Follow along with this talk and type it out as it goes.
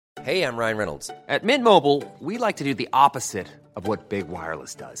Hey, I'm Ryan Reynolds. At Mint Mobile, we like to do the opposite of what Big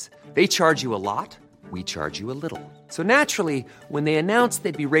Wireless does. They charge you a lot, we charge you a little. So naturally, when they announced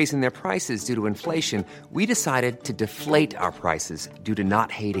they'd be raising their prices due to inflation, we decided to deflate our prices due to not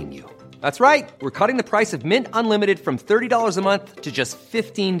hating you. That's right. We're cutting the price of Mint Unlimited from $30 a month to just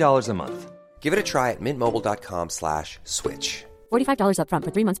 $15 a month. Give it a try at mintmobile.com/switch. $45 up front for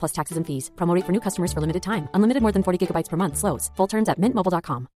 3 months plus taxes and fees. Promo rate for new customers for limited time. Unlimited more than 40 gigabytes per month. Slows full terms at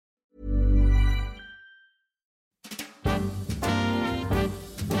mintmobile.com.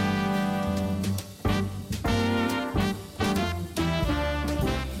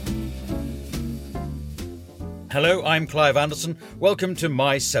 Hello, I'm Clive Anderson. Welcome to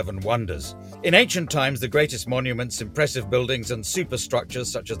My Seven Wonders. In ancient times, the greatest monuments, impressive buildings and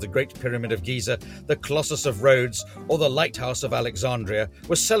superstructures such as the Great Pyramid of Giza, the Colossus of Rhodes or the Lighthouse of Alexandria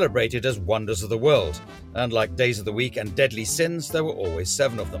were celebrated as wonders of the world. And like days of the week and deadly sins, there were always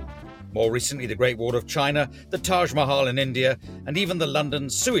 7 of them. More recently, the Great Wall of China, the Taj Mahal in India, and even the London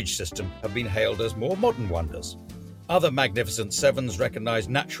sewage system have been hailed as more modern wonders. Other magnificent sevens recognise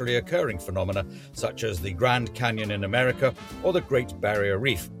naturally occurring phenomena, such as the Grand Canyon in America or the Great Barrier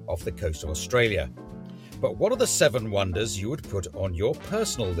Reef off the coast of Australia. But what are the 7 wonders you would put on your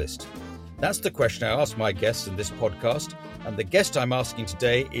personal list? That's the question I asked my guests in this podcast, and the guest I'm asking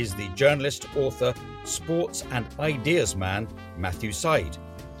today is the journalist, author, sports and ideas man, Matthew Syed.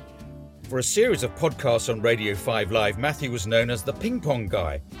 For a series of podcasts on Radio 5 Live, Matthew was known as the Ping Pong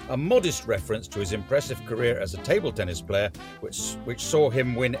Guy, a modest reference to his impressive career as a table tennis player, which saw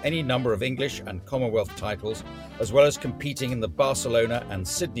him win any number of English and Commonwealth titles, as well as competing in the Barcelona and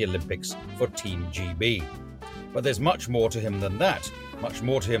Sydney Olympics for Team GB. But there's much more to him than that, much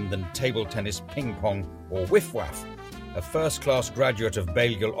more to him than table tennis, ping pong or whiff-waff. A first-class graduate of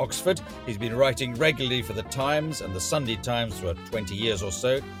Balliol, Oxford, he's been writing regularly for The Times and the Sunday Times for 20 years or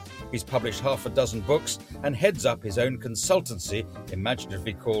so. He's published half a dozen books and heads up his own consultancy,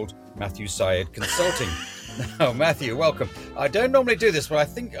 imaginatively called Matthew Syed Consulting. Now, Matthew, welcome. I don't normally do this, but I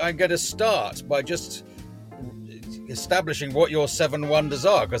think I'm going to start by just establishing what your 7 wonders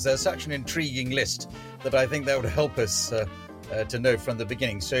are, because there's such an intriguing list that I think that would help us to know from the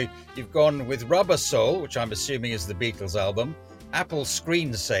beginning. So you've gone with Rubber Soul, which I'm assuming is the Beatles album, Apple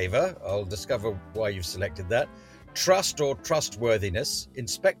Screensaver, I'll discover why you've selected that, Trust or Trustworthiness,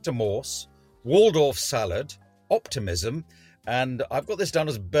 Inspector Morse, Waldorf Salad, Optimism, and I've got this down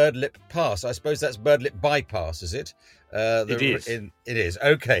as Birdlip Pass. I suppose that's Birdlip Bypass, is it? It is. It is.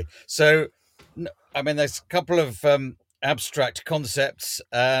 Okay. So, I mean, there's a couple of abstract concepts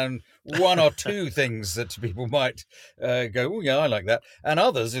and 1 or 2 things that people might go, oh, yeah, I like that. And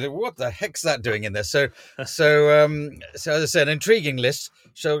others, what the heck's that doing in there? So as I said, an intriguing list.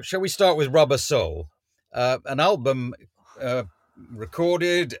 So shall we start with Rubber Soul? An album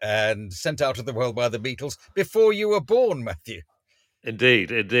recorded and sent out to the world by the Beatles before you were born, Matthew.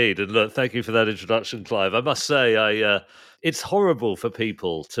 Indeed. And look, thank you for that introduction, Clive. I must say, it's horrible for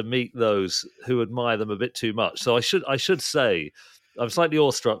people to meet those who admire them a bit too much. So I should say, I'm slightly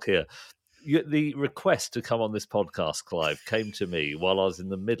awestruck here. The request to come on this podcast, Clive, came to me while I was in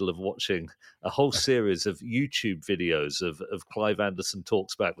the middle of watching a whole series of YouTube videos of Clive Anderson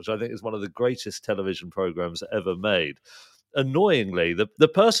Talks Back, which I think is one of the greatest television programs ever made. Annoyingly, the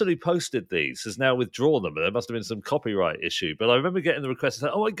person who posted these has now withdrawn them. There must have been some copyright issue. But I remember getting the request and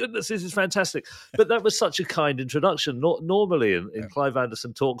saying, oh my goodness, this is fantastic. But that was such a kind introduction. Normally in Clive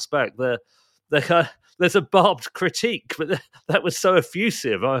Anderson Talks Back, there's a barbed critique, but that was so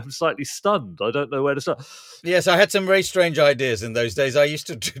effusive. I'm slightly stunned. I don't know where to start. Yes, I had some very strange ideas in those days. I used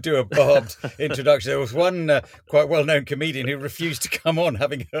to do a barbed introduction. There was one quite well-known comedian who refused to come on,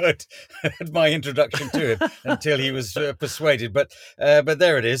 having heard my introduction to him until he was persuaded. But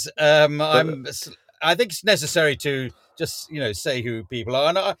there it is. I think it's necessary to just say who people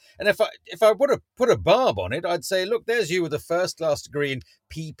are, and if I would have put a barb on it, I'd say, look, there's you with a first-class degree in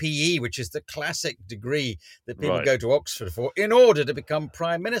PPE, which is the classic degree that people go to Oxford for in order to become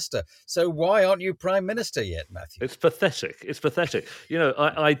Prime Minister. So why aren't you Prime Minister yet, Matthew? It's pathetic.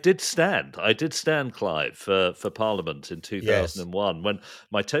 I did stand, Clive, for Parliament in 2001 when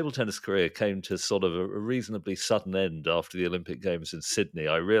my table tennis career came to sort of a reasonably sudden end after the Olympic Games in Sydney.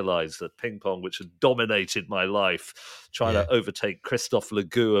 I realised that ping pong, which had dominated my life, trying to overtake Christophe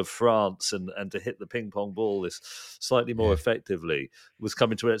Legout of France and to hit the ping pong ball this slightly more effectively, was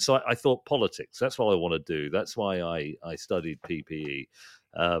coming to it. So I thought politics, that's what I want to do. That's why I studied PPE.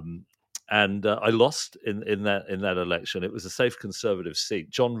 And I lost in that election. It was a safe Conservative seat.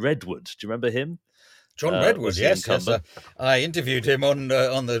 John Redwood, do you remember him? John Redwood, was the yes. incumbent. I interviewed him on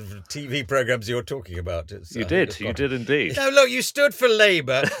the TV programmes you're talking about. You did indeed. No, look, you stood for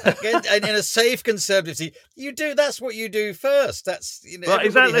Labour and in a safe Conservative seat. You do. That's what you do first. That's Right, everybody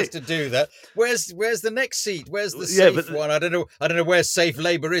exactly. has to do that. Where's the next seat? Where's the safe one? I don't know where safe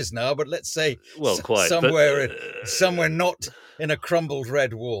Labour is now, but let's say somewhere not in a crumbled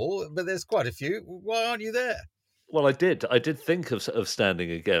red wall. But there's quite a few. Why aren't you there? Well, I did think of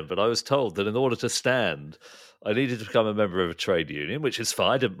standing again, but I was told that in order to stand, I needed to become a member of a trade union, which is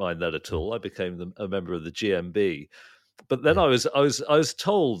fine. I didn't mind that at all. I became a member of the GMB. But then I was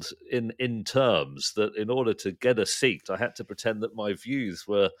told in terms that in order to get a seat, I had to pretend that my views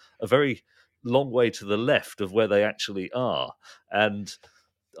were a very long way to the left of where they actually are. And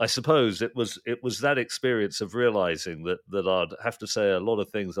I suppose it was that experience of realizing that I'd have to say a lot of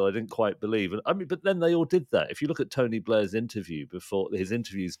things that I didn't quite believe. And I mean, but then they all did that. If you look at Tony Blair's interviews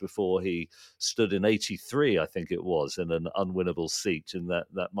before he stood in '83, I think it was, in an unwinnable seat in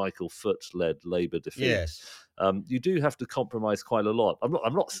that Michael Foot led Labour defeat. Yes. You do have to compromise quite a lot.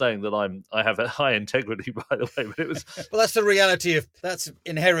 I'm not saying that I have a high integrity, by the way, but it was. Well, that's the reality that's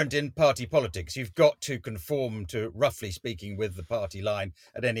inherent in party politics. You've got to conform to, roughly speaking, with the party line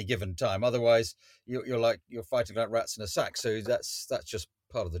at any given time. Otherwise, you're fighting like rats in a sack. So that's just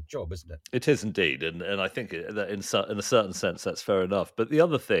part of the job, isn't it? It is indeed, and I think that in a certain sense that's fair enough. But the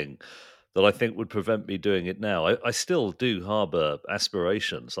other thing that I think would prevent me doing it now, I still do harbour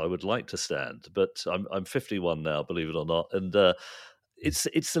aspirations. I would like to stand, but I'm 51 now, believe it or not, and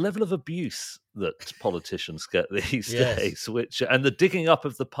it's the level of abuse that politicians get these days, and the digging up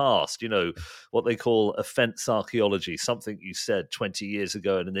of the past. What they call offence archaeology, something you said 20 years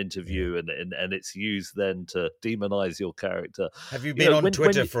ago in an interview, and it's used then to demonise your character. Have you been on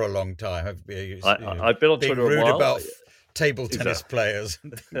Twitter for a long time? I've been on Twitter a while. About table tennis players.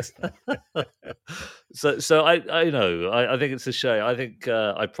 So I think it's a shame. I think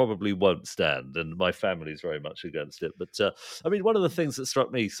I probably won't stand, and my family's very much against it. But I mean, one of the things that struck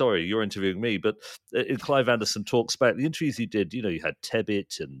me. Sorry, you're interviewing me, but Clive Anderson talks about the interviews you did. You had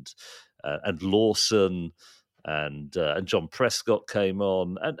Tebbit and Lawson. And John Prescott came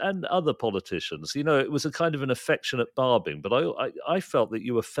on, and other politicians. It was a kind of an affectionate barbing, but I felt that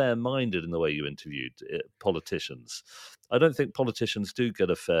you were fair-minded in the way you interviewed politicians. I don't think politicians do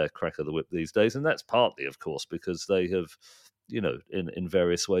get a fair crack of the whip these days, and that's partly, of course, because they have, in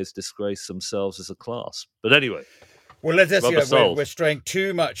various ways disgraced themselves as a class. But anyway. Well, we're straying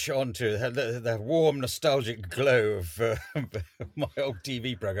too much onto the warm, nostalgic glow of my old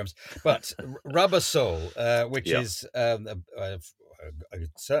TV programs. But Rubber Soul, which is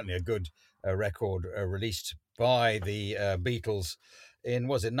certainly a good record released by the Beatles in,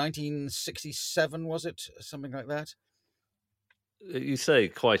 was it 1967, was it? Something like that? You say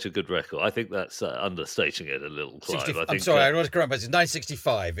quite a good record. I think that's understating it a little, Clive. I'm sorry, I was correct, but it's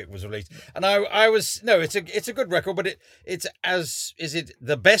 1965 it was released. And it's a good record, but is it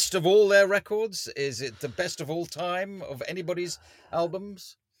the best of all their records? Is it the best of all time of anybody's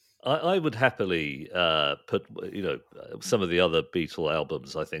albums? I would happily put, some of the other Beatle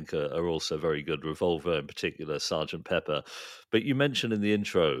albums I think are also very good. Revolver in particular, Sgt. Pepper. But you mentioned in the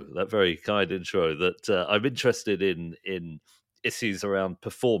intro, that very kind intro, that I'm interested in issues around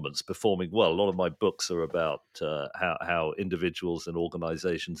performing well. A lot of my books are about how individuals and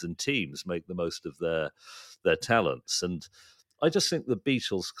organisations and teams make the most of their talents. And I just think the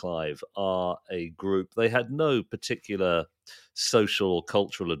Beatles, Clive, are a group. They had no particular social or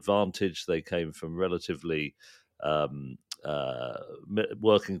cultural advantage. They came from relatively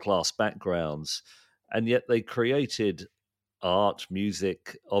working class backgrounds, and yet they created art,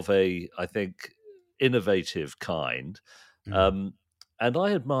 music of a, I think, innovative kind. And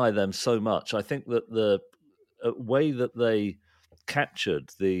I admire them so much. I think that the way that they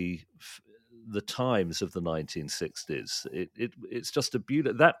captured the times of the 1960s, it's just a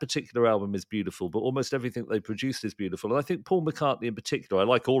beautiful. That particular album is beautiful, but almost everything they produced is beautiful. And I think Paul McCartney in particular, I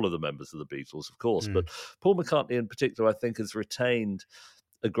like all of the members of the Beatles, of course, but Paul McCartney in particular, I think, has retained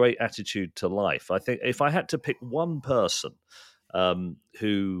a great attitude to life. I think if I had to pick one person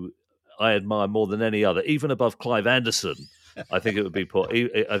who I admire more than any other, even above Clive Anderson, I think it would be Paul. Paul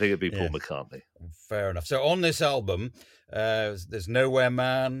McCartney. Fair enough. So on this album, there's Nowhere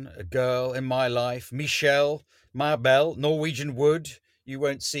Man, A Girl in My Life, Michelle, Marbell, Norwegian Wood, You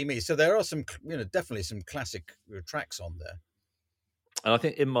Won't See Me. So there are some, definitely some classic tracks on there. And I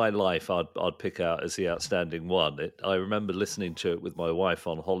think In My Life, I'd pick out as the outstanding one. I remember listening to it with my wife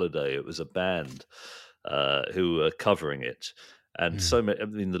on holiday. It was a band who were covering it. And so many, I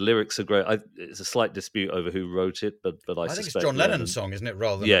mean, the lyrics are great. It's a slight dispute over who wrote it, but I suspect think it's John Lennon's song, isn't it?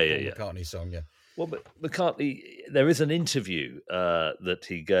 Rather than Paul McCartney's song, yeah. Well, but McCartney, there is an interview that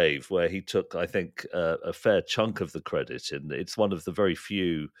he gave where he took, I think, a fair chunk of the credit, and it's one of the very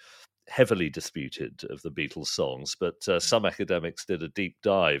few heavily disputed of the Beatles songs. But some academics did a deep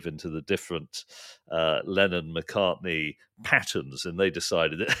dive into the different Lennon-McCartney patterns, and they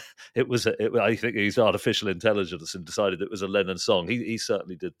decided that it was. I think he used artificial intelligence and decided it was a Lennon song. He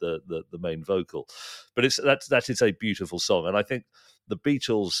certainly did the main vocal, but that is a beautiful song, and I think the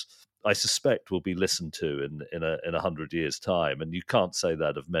Beatles, I suspect, will be listened to in 100 years' time, and you can't say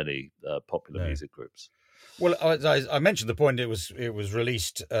that of many popular music groups. Well, I mentioned the point. It was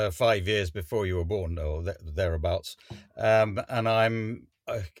released 5 years before you were born, or thereabouts. And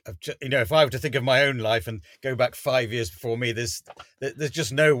if I were to think of my own life and go back 5 years before me, there's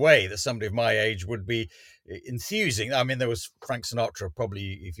just no way that somebody of my age would be enthusing. I mean, there was Frank Sinatra.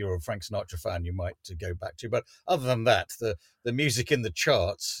 Probably, if you're a Frank Sinatra fan, you might go back to. But other than that, the music in the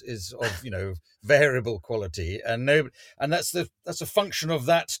charts is of variable quality, and that's a function of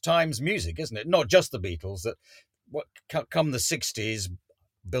that time's music, isn't it? Not just the Beatles. That what come the 60s,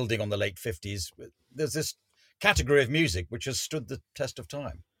 building on the late 50s. There's this category of music which has stood the test of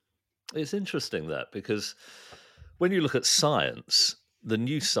time. It's interesting that, because when you look at science, the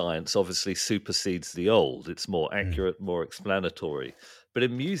new science obviously supersedes the old. It's more accurate, more explanatory. But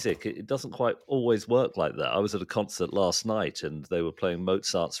in music, it doesn't quite always work like that. I was at a concert last night and they were playing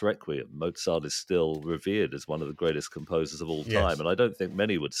Mozart's Requiem. Mozart is still revered as one of the greatest composers of all time. Yes. And I don't think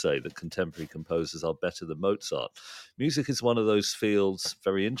many would say that contemporary composers are better than Mozart. Music is one of those fields,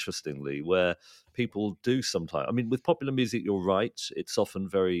 very interestingly, where people do sometimes. I mean, with popular music, you're right. It's often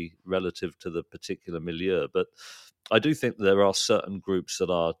very relative to the particular milieu. But I do think there are certain groups that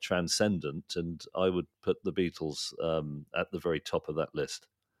are transcendent, and I would put the Beatles at the very top of that list.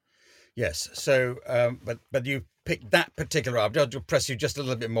 Yes. So, but you picked that particular album. I'll press you just a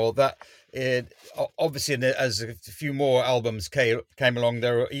little bit more. That obviously, as a few more albums came along,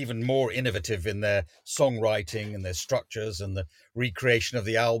 they were even more innovative in their songwriting and their structures and the recreation of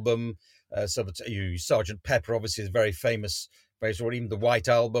the album. So, Sergeant Pepper obviously is very famous, or even the White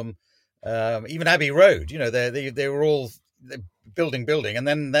Album. Even Abbey Road, they were all building, and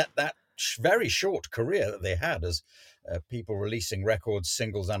then that very short career that they had as people releasing records,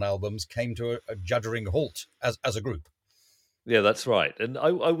 singles, and albums came to a juddering halt as a group. Yeah, that's right. And I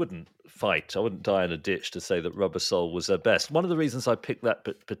wouldn't fight. I wouldn't die in a ditch to say that Rubber Soul was their best. One of the reasons I picked that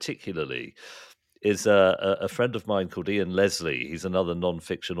particularly is a friend of mine called Ian Leslie. He's another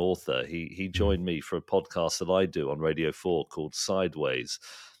non-fiction author. He joined me for a podcast that I do on Radio 4 called Sideways.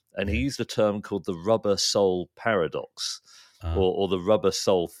 And he used a term called the Rubber Soul Paradox, or the Rubber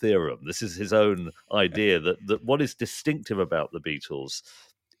Soul Theorem. This is his own idea that what is distinctive about the Beatles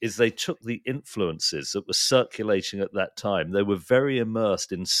is they took the influences that were circulating at that time. They were very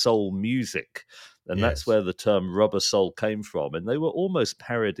immersed in soul music, and that's where the term Rubber Soul came from. And they were almost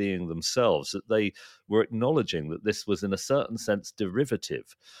parodying themselves, that they were acknowledging that this was in a certain sense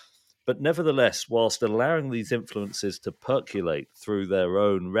derivative. But nevertheless, whilst allowing these influences to percolate through their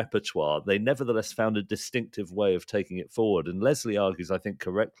own repertoire, they nevertheless found a distinctive way of taking it forward. And Leslie argues, I think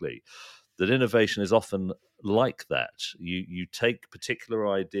correctly, that innovation is often like that. You take particular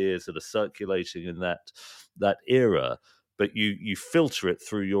ideas that are circulating in that era, but you filter it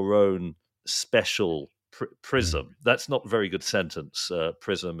through your own special prism. That's not a very good sentence,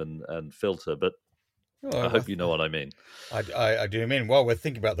 prism and filter, but I hope you know what I mean. I do mean, while we're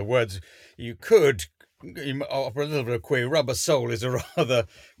thinking about the words, you could offer a little bit of queer. Rubber Soul is a rather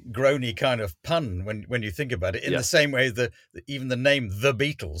groany kind of pun when you think about it, in the same way that even the name The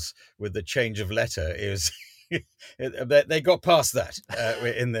Beatles, with the change of letter, is... they got past that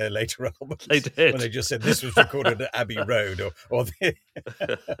in their later albums. They did. When they just said this was recorded at Abbey Road, or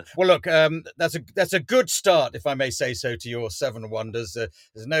well, look, that's a good start, if I may say so, to your Seven Wonders.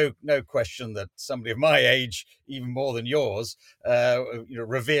 There's no question that somebody of my age, even more than yours,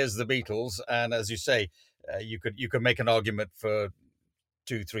 reveres the Beatles, and as you say, you could make an argument for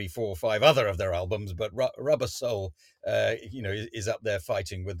 2, 3, 4, 5 other of their albums, but Rubber Soul, is up there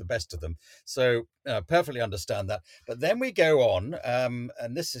fighting with the best of them. So perfectly understand that. But then we go on, and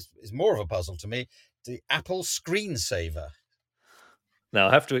this is more of a puzzle to me, the Apple screensaver. Now,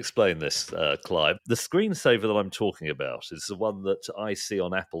 I have to explain this, Clive. The screensaver that I'm talking about is the one that I see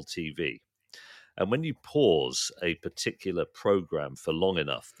on Apple TV. And when you pause a particular program for long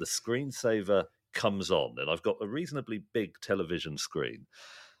enough, the screensaver comes on, and I've got a reasonably big television screen,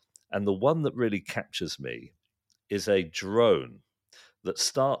 and the one that really captures me is a drone that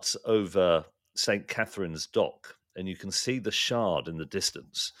starts over St. Catherine's Dock, and you can see the Shard in the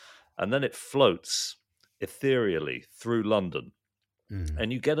distance, and then it floats ethereally through London,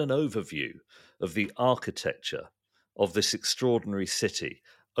 and you get an overview of the architecture of this extraordinary city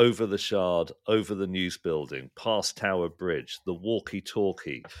over the Shard, over the News Building, past Tower Bridge, the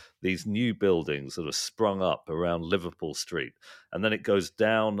walkie-talkie, these new buildings that have sprung up around Liverpool Street. And then it goes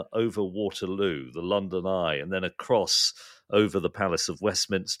down over Waterloo, the London Eye, and then across over the Palace of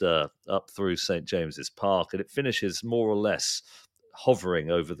Westminster, up through St. James's Park. And it finishes more or less hovering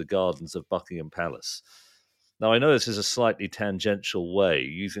over the gardens of Buckingham Palace. Now, I know this is a slightly tangential way,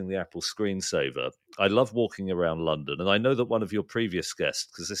 using the Apple screensaver. I love walking around London, and I know that one of your previous guests,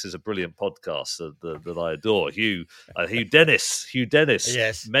 because this is a brilliant podcast that I adore, Hugh Dennis,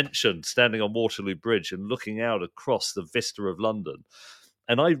 yes, mentioned standing on Waterloo Bridge and looking out across the vista of London.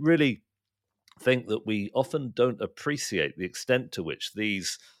 And I really think that we often don't appreciate the extent to which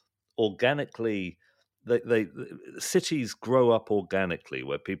these organically... cities grow up organically,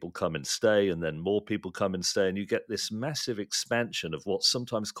 where people come and stay, and then more people come and stay, and you get this massive expansion of what's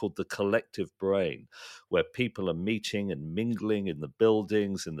sometimes called the collective brain, where people are meeting and mingling in the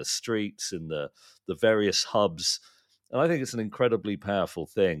buildings, in the streets, in the various hubs. And I think it's an incredibly powerful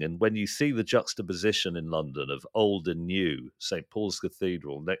thing. And when you see the juxtaposition in London of old and new, St. Paul's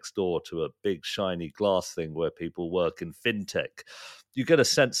Cathedral next door to a big shiny glass thing where people work in fintech, you get a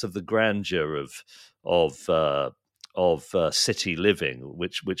sense of the grandeur of city living,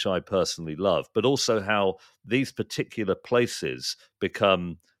 which I personally love, but also how these particular places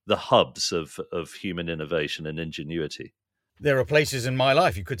become the hubs of human innovation and ingenuity. There are places in my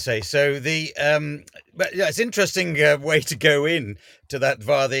life, you could say. So but yeah, it's an interesting way to go in to that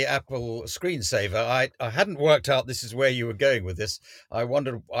via the Apple screensaver. I hadn't worked out this is where you were going with this. I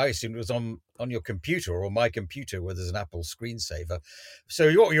assumed it was on your computer or my computer where there's an Apple screensaver.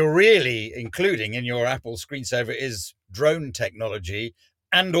 So what you're really including in your Apple screensaver is drone technology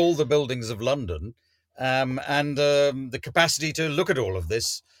and all the buildings of London, and the capacity to look at all of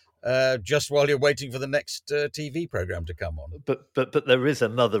this just while you're waiting for the next TV program to come on. But there is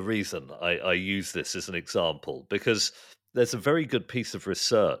another reason I use this as an example, because there's a very good piece of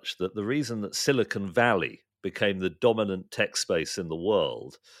research that the reason that Silicon Valley became the dominant tech space in the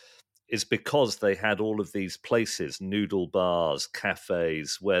world is because they had all of these places, noodle bars,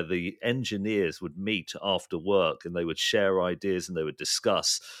 cafes, where the engineers would meet after work and they would share ideas and they would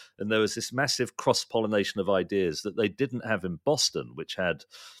discuss. And there was this massive cross-pollination of ideas that they didn't have in Boston, which had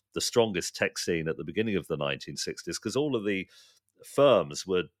the strongest tech scene at the beginning of the 1960s, because all of the firms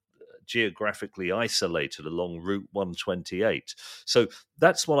were geographically isolated along Route 128. So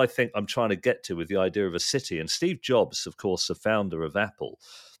that's what I think I'm trying to get to with the idea of a city. And Steve Jobs, of course, the founder of Apple,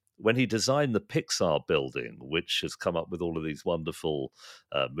 when he designed the Pixar building, which has come up with all of these wonderful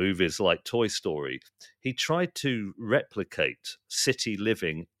movies like Toy Story, he tried to replicate city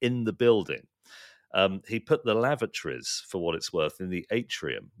living in the building. He put the lavatories, for what it's worth, in the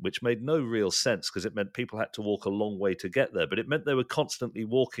atrium, which made no real sense because it meant people had to walk a long way to get there. But it meant they were constantly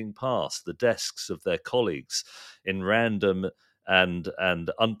walking past the desks of their colleagues in random and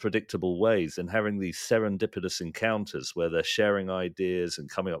unpredictable ways, and having these serendipitous encounters where they're sharing ideas and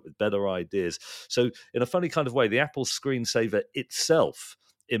coming up with better ideas. So in a funny kind of way, the Apple screensaver itself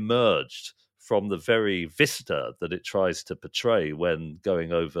emerged from the very vista that it tries to portray when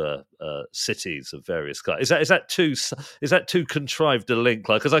going over cities of various kinds. Is that too contrived a link?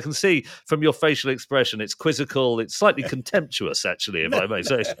 Because I can see from your facial expression, it's quizzical, it's slightly contemptuous, actually, if I may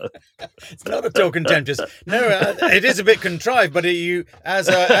say so. It's not at all contemptuous. No, it is a bit contrived, but as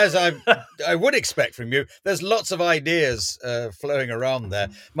I would expect from you, there's lots of ideas flowing around there.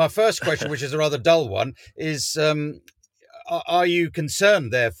 My first question, which is a rather dull one, is... Are you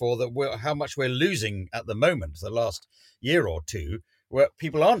concerned, therefore, that how much we're losing at the moment, the last year or two, where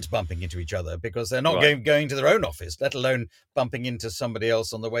people aren't bumping into each other because they're not going to their own office, let alone bumping into somebody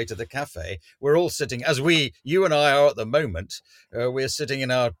else on the way to the cafe? We're all sitting, as you and I are at the moment, we're sitting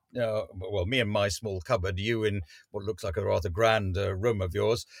in our, me in my small cupboard, you in what looks like a rather grand room of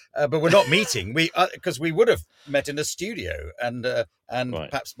yours, but we're not meeting. Because we would have met in a studio and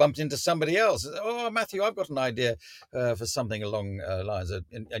perhaps bumped into somebody else. Oh, Matthew, I've got an idea for something along lines of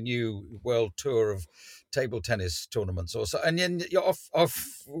a new world tour of table tennis tournaments or so, and then you're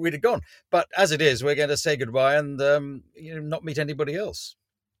off we'd have gone. But as it is, we're going to say goodbye and not meet anybody else.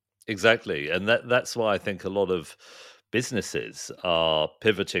 Exactly, and that's why I think a lot of businesses are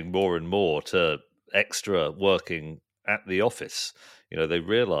pivoting more and more to extra working at the office. They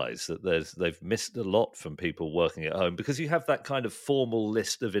realize that they've missed a lot from people working at home, because you have that kind of formal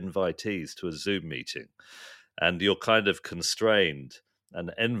list of invitees to a Zoom meeting, and you're kind of constrained and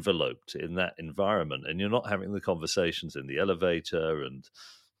enveloped in that environment, and you're not having the conversations in the elevator and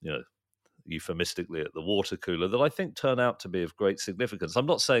euphemistically at the water cooler, that I think turn out to be of great significance. I'm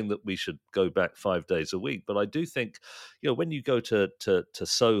not saying that we should go back 5 days a week, but I do think, when you go to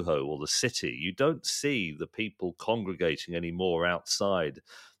Soho or the city, you don't see the people congregating anymore outside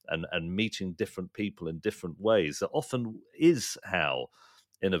and meeting different people in different ways. That often is how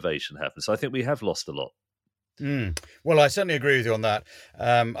innovation happens. So I think we have lost a lot. Well, I certainly agree with you on that.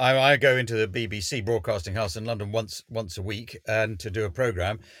 I go into the BBC Broadcasting House in London once a week and to do a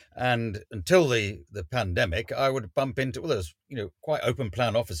programme. And until the pandemic, I would bump into, there's quite open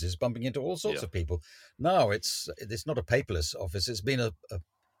plan offices, bumping into all sorts of people. Now it's not a paperless office. It's been a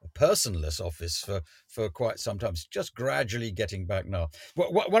personless office for quite some time. It's just gradually getting back now.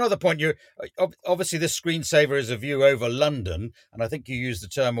 One other point, obviously this screensaver is a view over London, and I think you use the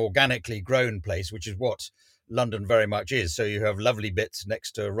term organically grown place, which is what London very much is. So you have lovely bits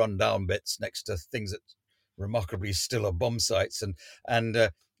next to run-down bits, next to things that remarkably still are bomb sites, and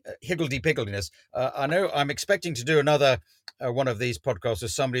higgledy-pigglediness. I know I'm expecting to do another one of these podcasts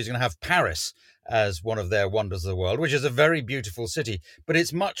with somebody who's going to have Paris as one of their wonders of the world, which is a very beautiful city, but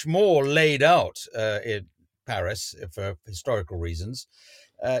it's much more laid out in Paris for historical reasons.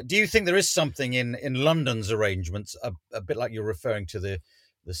 Do you think there is something in London's arrangements, a bit like you're referring to the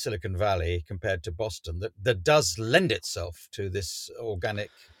Silicon Valley compared to Boston, that does lend itself to this organic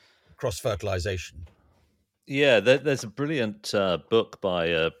cross-fertilization? Yeah, there's a brilliant book by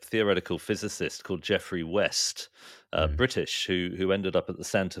a theoretical physicist called Geoffrey West, British, who ended up at the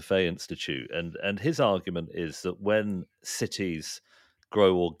Santa Fe Institute. And his argument is that when cities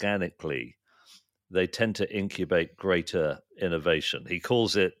grow organically, they tend to incubate greater innovation. He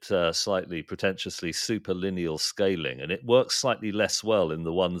calls it slightly pretentiously superlineal scaling, and it works slightly less well in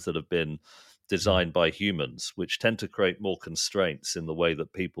the ones that have been designed by humans, which tend to create more constraints in the way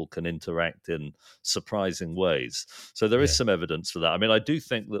that people can interact in surprising ways. So there is some evidence for that. I mean, I do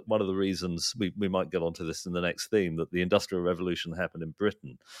think that one of the reasons, we might get onto this in the next theme, that the Industrial Revolution happened in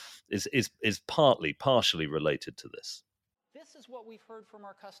Britain is partially related to this. This is what we've heard from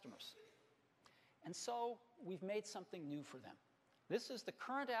our customers. And so we've made something new for them. This is the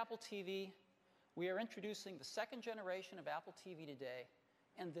current Apple TV. We are introducing the second generation of Apple TV today,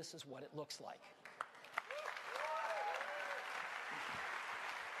 and this is what it looks like.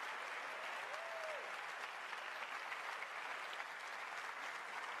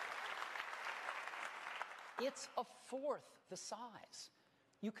 It's a fourth the size.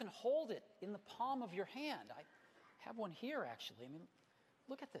 You can hold it in the palm of your hand. I have one here, actually. I mean,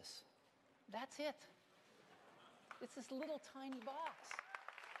 look at this. That's it. It's this little tiny box.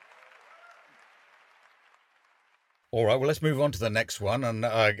 All right, well, let's move on to the next one. And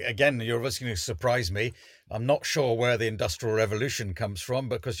again, you're obviously going to surprise me. I'm not sure where the Industrial Revolution comes from,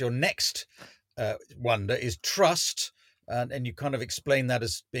 because your next wonder is trust. And you kind of explain that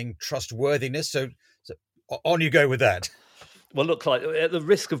as being trustworthiness. So on you go with that. Well, look, Clyde, at the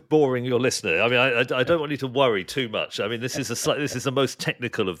risk of boring your listener, I mean, I don't want you to worry too much. I mean, this is the most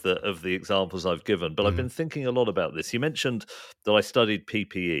technical of the examples I've given, but I've been thinking a lot about this. You mentioned that I studied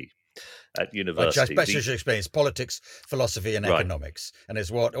PPE at university. I should explain. It's politics, philosophy, and economics, and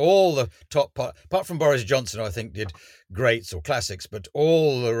it's what all the top, apart from Boris Johnson, who I think did greats or classics, but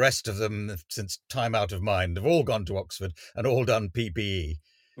all the rest of them, since time out of mind, have all gone to Oxford and all done PPE.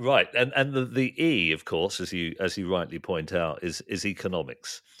 Right, and the E, of course, as you rightly point out, is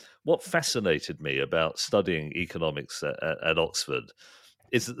economics. What fascinated me about studying economics at Oxford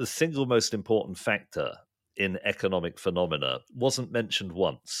is that the single most important factor in economic phenomena wasn't mentioned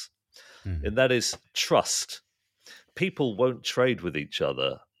once, and that is trust. People won't trade with each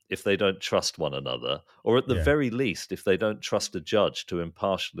other if they don't trust one another, or at the very least, if they don't trust a judge to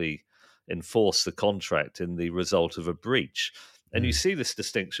impartially enforce the contract in the result of a breach. And you see this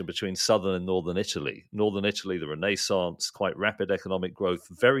distinction between southern and northern Italy. Northern Italy, the Renaissance, quite rapid economic growth,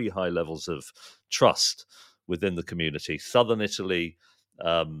 very high levels of trust within the community. Southern Italy,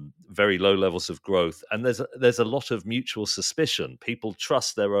 very low levels of growth. And there's a lot of mutual suspicion. People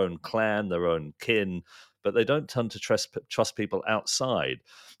trust their own clan, their own kin, but they don't tend to trust people outside.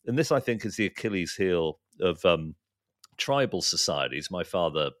 And this, I think, is the Achilles heel of tribal societies. My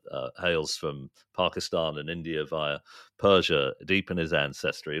father hails from Pakistan and India via Persia, deep in his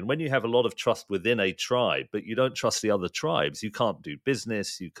ancestry. And when you have a lot of trust within a tribe, but you don't trust the other tribes, you can't do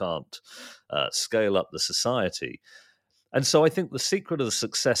business, you can't scale up the society. And so I think the secret of the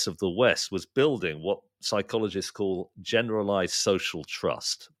success of the West was building what psychologists call generalized social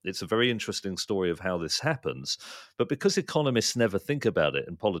trust. It's a very interesting story of how this happens. But because economists never think about it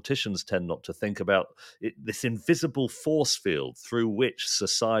and politicians tend not to think about it, this invisible force field through which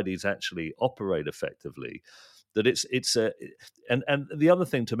societies actually operate effectively, that it's a and the other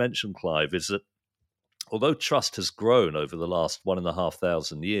thing to mention, Clive, is that although trust has grown over the last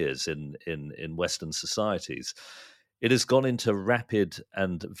 1,500 years in Western societies, it has gone into rapid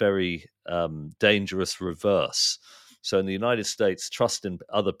and very dangerous reverse. So in the United States, trust in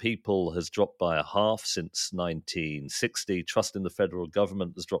other people has dropped by a half since 1960. Trust in the federal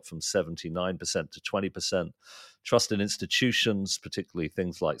government has dropped from 79% to 20%. Trust in institutions, particularly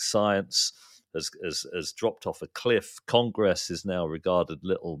things like science, has dropped off a cliff. Congress is now regarded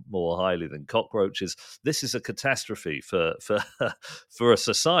little more highly than cockroaches. This is a catastrophe for for a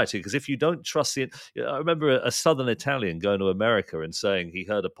society, because if you don't trust I remember a Southern Italian going to America and saying he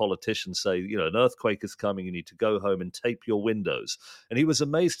heard a politician say, an earthquake is coming, you need to go home and tape your windows. And he was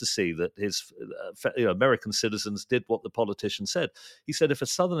amazed to see that his American citizens did what the politician said. He said, if a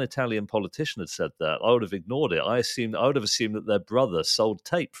Southern Italian politician had said that, I would have ignored it. I would have assumed that their brother sold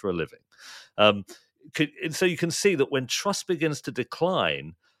tape for a living. So you can see that when trust begins to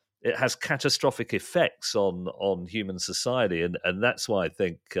decline, it has catastrophic effects on human society, and that's why I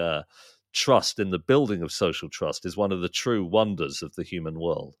think trust in the building of social trust is one of the true wonders of the human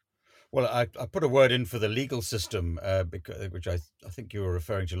world. Well, I put a word in for the legal system, which I think you were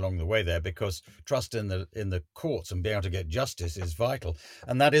referring to along the way there, because trust in the courts and being able to get justice is vital.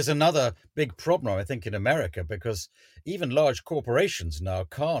 And that is another big problem, I think, in America, because even large corporations now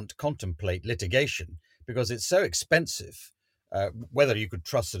can't contemplate litigation because it's so expensive. Whether you could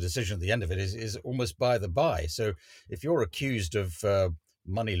trust the decision at the end of it is almost by the by. So if you're accused of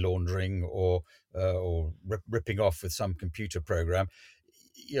money laundering or ripping off with some computer program,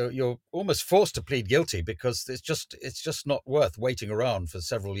 you're almost forced to plead guilty, because it's just not worth waiting around for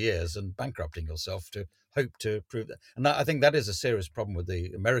several years and bankrupting yourself to hope to prove that. And I think that is a serious problem with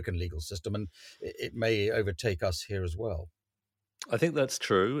the American legal system, and it may overtake us here as well. I think that's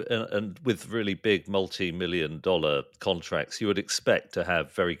true. And with really big multi-million-dollar contracts, you would expect to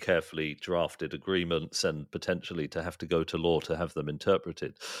have very carefully drafted agreements and potentially to have to go to law to have them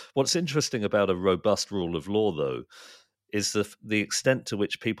interpreted. What's interesting about a robust rule of law, though, is the extent to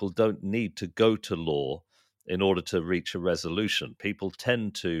which people don't need to go to law in order to reach a resolution. People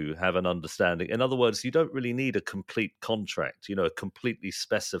tend to have an understanding. In other words, you don't really need a complete contract, a completely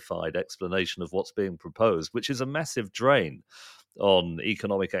specified explanation of what's being proposed, which is a massive drain on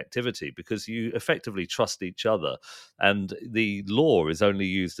economic activity, because you effectively trust each other, and the law is only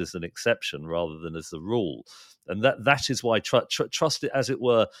used as an exception rather than as the rule. And that is why trust, as it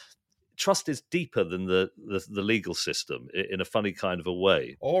were, trust is deeper than the legal system in a funny kind of a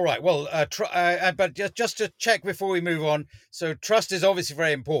way. All right. Well, but just to check before we move on. So trust is obviously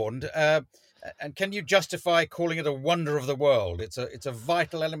very important. And can you justify calling it a wonder of the world? It's a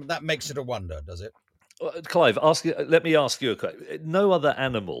vital element that makes it a wonder, does it? Clive, let me ask you a question. No other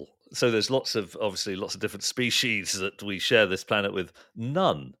animal. So there's lots of different species that we share this planet with.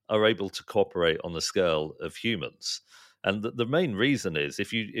 None are able to cooperate on the scale of humans. And the main reason is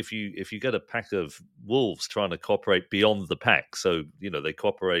if you get a pack of wolves trying to cooperate beyond the pack, so they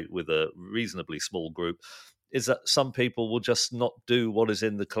cooperate with a reasonably small group, is that some people will just not do what is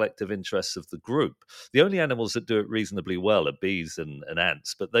in the collective interests of the group. The only animals that do it reasonably well are bees and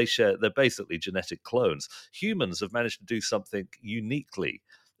ants, but they're basically genetic clones. Humans have managed to do something uniquely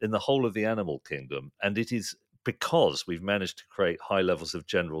in the whole of the animal kingdom, and it is because we've managed to create high levels of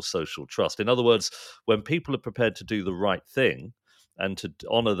general social trust. In other words, when people are prepared to do the right thing and to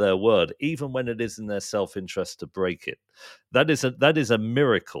honor their word, even when it is in their self-interest to break it, that is a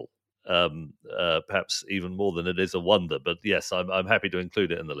miracle, perhaps even more than it is a wonder. But yes, I'm happy to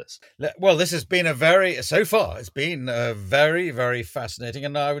include it in the list. Well, this has been so far, it's been a very, very fascinating,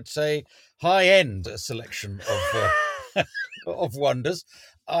 and I would say high-end selection of of wonders.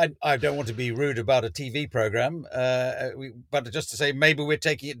 I don't want to be rude about a TV program, but just to say maybe we're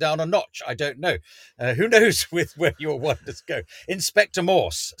taking it down a notch. I don't know. Who knows with where your wonders go? Inspector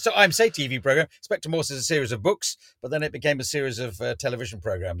Morse. So I'm say TV program. Inspector Morse is a series of books, but then it became a series of television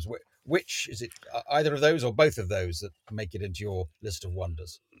programs. Which is it? Either of those or both of those that make it into your list of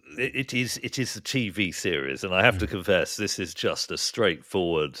wonders? It is a TV series, and I have to confess, this is just a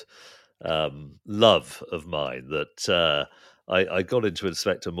straightforward love of mine that. I got into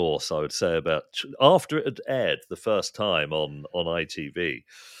Inspector Morse, I would say, about after it had aired the first time on ITV.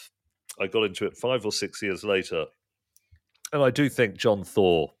 I got into it 5 or 6 years later, and I do think John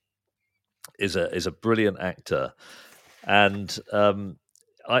Thaw is a brilliant actor, and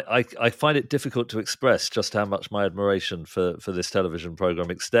I find it difficult to express just how much my admiration for this television program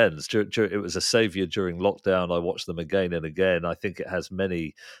extends. It was a saviour during lockdown. I watched them again and again. I think it has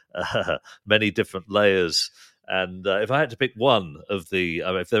many different layers And if I had to pick one of the,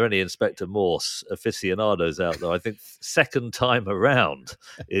 if there are any Inspector Morse aficionados out there, I think Second Time Around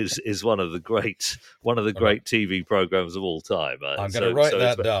is one of the great TV programs of all time. I'm going to write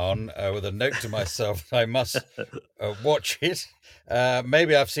that down with a note to myself. I must watch it.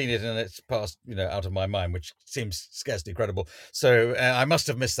 Maybe I've seen it and it's passed, out of my mind, which seems scarcely credible. So I must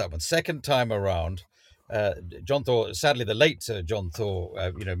have missed that one. Second Time Around. John Thaw, sadly, the late John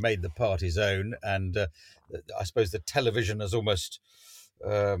Thaw, made the part his own, and I suppose the television has almost,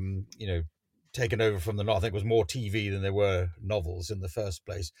 taken over from the. I think it was more TV than there were novels in the first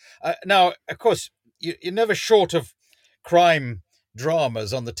place. Now, of course, you're never short of crime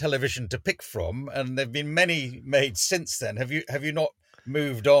dramas on the television to pick from, and there've been many made since then. Have you not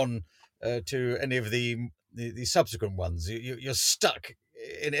moved on to any of the subsequent ones? You're stuck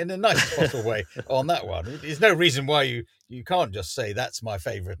in a nice possible way on that one. There's no reason why you can't just say that's my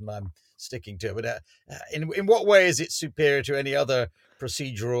favourite and I'm sticking to it. But in what way is it superior to any other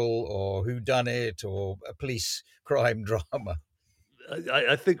procedural or whodunit or a police crime drama?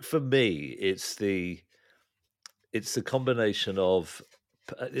 I think for me, it's the combination of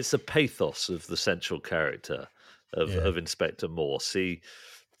it's the pathos of the central character of Inspector Morse.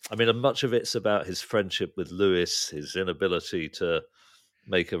 Much of it's about his friendship with Lewis, his inability to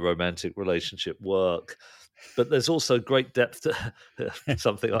make a romantic relationship work, but there's also great depth to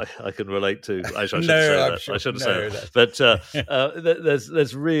something I can relate to. I shouldn't say that. But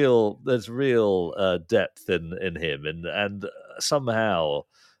there's real depth in him, and somehow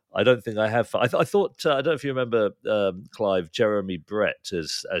I don't think I have. I thought I don't know if you remember Clive, Jeremy Brett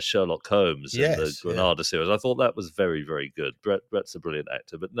as Sherlock Holmes in the Granada series. I thought that was very, very good. Brett's a brilliant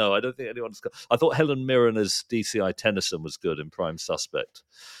actor, but no, I don't think anyone's got. I thought Helen Mirren as DCI Tennyson was good in Prime Suspect,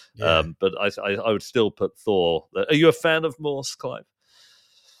 but I would still put Thor. Are you a fan of Morse, Clive?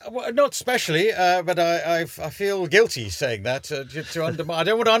 Well, not especially, but I feel guilty saying that to undermine. I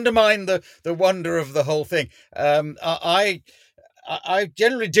don't want to undermine the wonder of the whole thing. I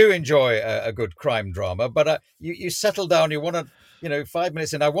generally do enjoy a good crime drama, but you settle down. You want to, 5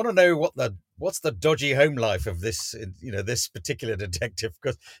 minutes in. I want to know what's the dodgy home life of this, this particular detective,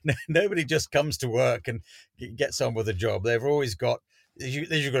 because nobody just comes to work and gets on with the job. They've always got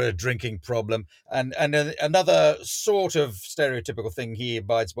you've got a drinking problem, and another sort of stereotypical thing he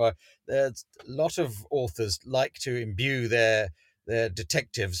abides by. There's a lot of authors like to imbue their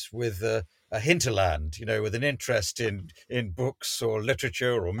detectives with a hinterland, with an interest in books or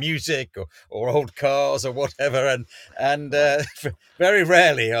literature or music or old cars or whatever, and very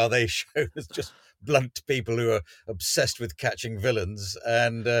rarely are they shown as just blunt people who are obsessed with catching villains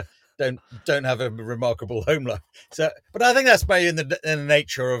and don't have a remarkable home life. So, but I think that's maybe in the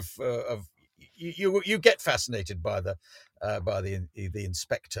nature of you get fascinated by the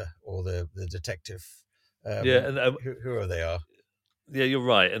inspector or the detective, whoever they are. Yeah, you're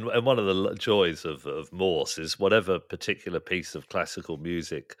right. And one of the joys of Morse is whatever particular piece of classical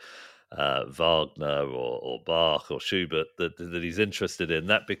music, Wagner or Bach or Schubert that he's interested in,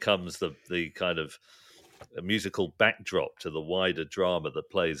 that becomes the kind of a musical backdrop to the wider drama that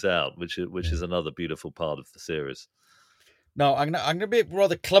plays out, which is another beautiful part of the series. Now, I'm going to be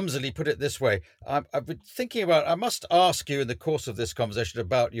rather clumsily put it this way. I've been thinking about. I must ask you in the course of this conversation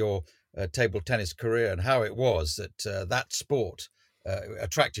about your table tennis career and how it was that that sport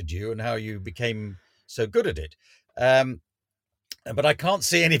attracted you and how you became so good at it. But I can't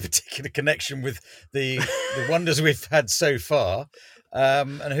see any particular connection with the wonders we've had so far.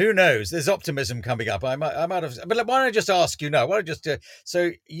 And who knows? There's optimism coming up. I might have. But why don't I just ask you now? Why don't I just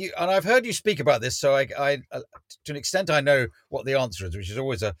so you? And I've heard you speak about this, so I to an extent I know what the answer is, which is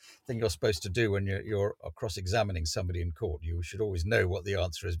always a thing you're supposed to do when you're cross-examining somebody in court. You should always know what the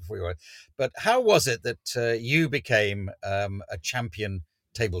answer is before you. But how was it that you became a champion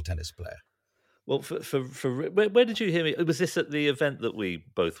table tennis player? Well, where did you hear me? Was this at the event that we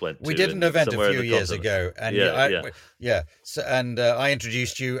both went to? We did an event a few years ago, and So, and I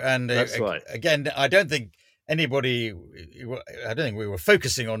introduced you, and that's right. Again, I don't think we were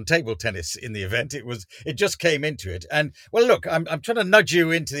focusing on table tennis in the event. It just came into it. And well, look, I'm trying to nudge you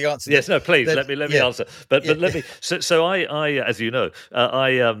into the answer. Yes, no, please let me answer. But let me. So I, as you know,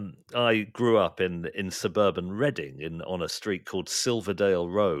 I grew up in suburban Reading on a street called Silverdale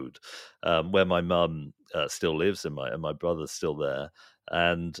Road, where my mum still lives and my brother's still there.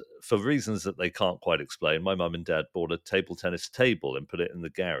 And for reasons that they can't quite explain, my mum and dad bought a table tennis table and put it in the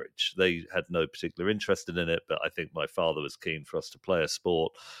garage. They had no particular interest in it, but I think my father was keen for us to play a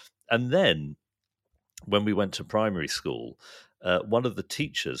sport. And then when we went to primary school, one of the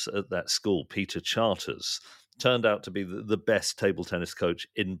teachers at that school, Peter Charters, turned out to be the best table tennis coach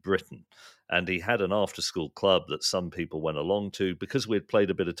in Britain. And he had an after-school club that some people went along to. Because we had played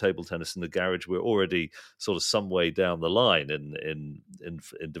a bit of table tennis in the garage, we were already sort of some way down the line in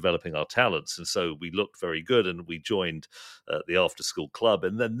developing our talents. And so we looked very good, and we joined the after-school club.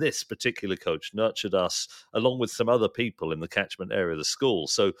 And then this particular coach nurtured us, along with some other people in the catchment area of the school.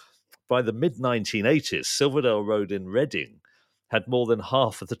 So by the mid-1980s, Silverdale Road in Reading had more than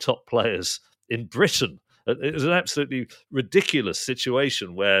half of the top players in Britain. It was an absolutely ridiculous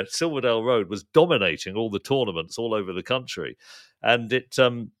situation where Silverdale Road was dominating all the tournaments all over the country. And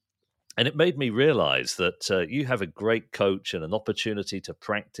it made me realise that you have a great coach and an opportunity to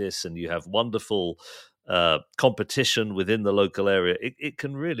practice, and you have wonderful competition within the local area. It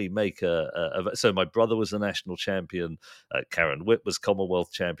can really make so my brother was the national champion, Karen Witt was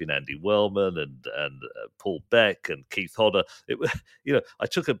Commonwealth champion, Andy Wellman and Paul Beck and Keith Hodder. I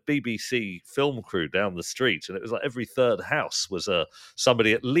took a BBC film crew down the street, and it was like every third house was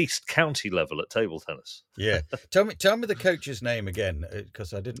somebody at least county level at table tennis. Yeah, tell me the coach's name again,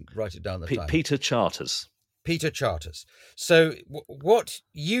 because I didn't write it down at the time. Peter Charters. Peter Charters. So what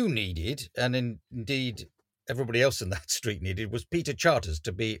you needed, and indeed everybody else in that street needed, was Peter Charters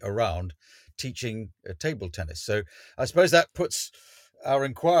to be around teaching table tennis. So I suppose that puts our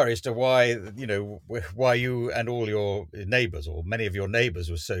inquiry as to why you and all your neighbours, or many of your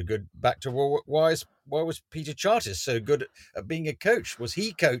neighbours, were so good, back to why was Peter Charters so good at being a coach? Was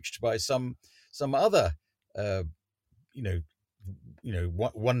he coached by some other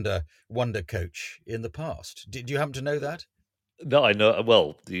wonder coach in the past? Did you happen to know that? No, I know.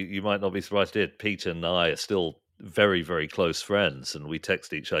 Well, you might not be surprised. Peter and I are still very, very close friends, and we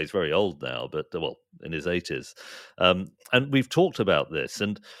text each other. He's very old now, but in his 80s, and we've talked about this.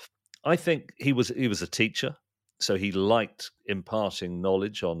 And I think he was a teacher, so he liked imparting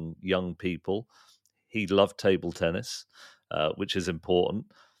knowledge on young people. He loved table tennis, which is important.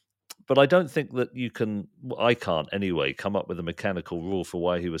 But I don't think that I can't anyway, come up with a mechanical rule for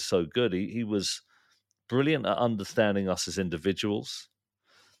why he was so good. He was brilliant at understanding us as individuals.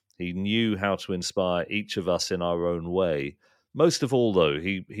 He knew how to inspire each of us in our own way. Most of all, though,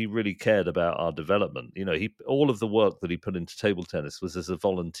 he really cared about our development. All of the work that he put into table tennis was as a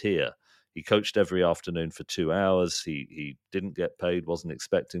volunteer. He coached every afternoon for 2 hours. He didn't get paid, wasn't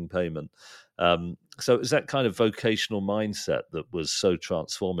expecting payment. So it was that kind of vocational mindset that was so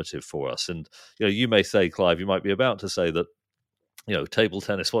transformative for us. And you may say, Clive, you might be about to say that table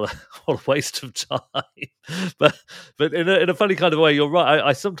tennis, what a waste of time. but in a funny kind of way, you're right.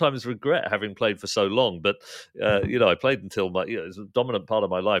 I sometimes regret having played for so long. But I played until it was a dominant part of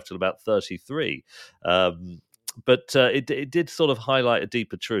my life till about 33. But it did sort of highlight a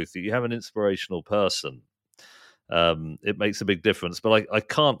deeper truth that you have an inspirational person. It makes a big difference. But I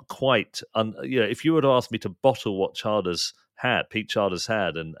can't quite, if you were to ask me to bottle what Pete Charters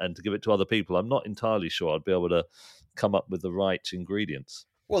had, and to give it to other people, I'm not entirely sure I'd be able to come up with the right ingredients.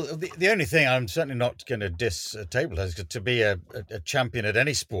 Well, the only thing, I'm certainly not going to diss table tennis, because to be a champion at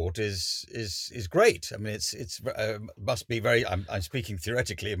any sport is great. I mean, it's must be very. I'm speaking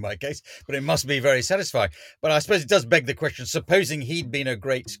theoretically in my case, but it must be very satisfying. But I suppose it does beg the question: supposing he'd been a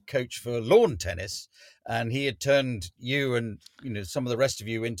great coach for lawn tennis, and he had turned you and some of the rest of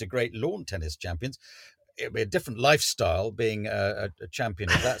you into great lawn tennis champions, it'd be a different lifestyle being a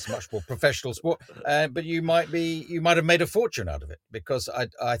champion of that's much more professional sport. But you might have made a fortune out of it, because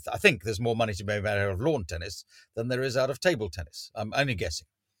I think there's more money to be made out of lawn tennis than there is out of table tennis. I'm only guessing.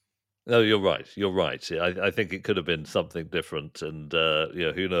 No, you're right. I think it could have been something different, and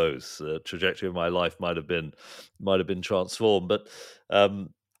who knows? The trajectory of my life might have been transformed. But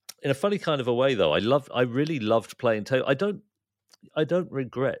in a funny kind of a way, though, I really loved playing table. I don't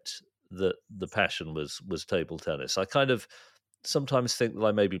regret that the passion was table tennis. I kind of sometimes think that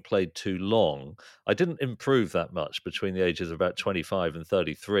I maybe played too long. I didn't improve that much between the ages of about 25 and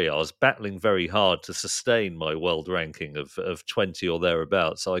 33. I was battling very hard to sustain my world ranking of 20 or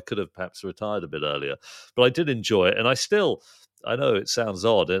thereabouts, so I could have perhaps retired a bit earlier. But I did enjoy it, and I know it sounds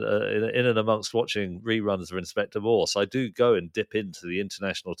odd, in and amongst watching reruns of Inspector Morse, I do go and dip into the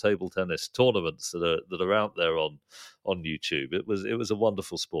international table tennis tournaments that are out there on YouTube. It was a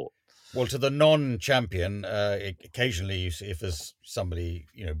wonderful sport. Well, to the non-champion, occasionally you see, if there's somebody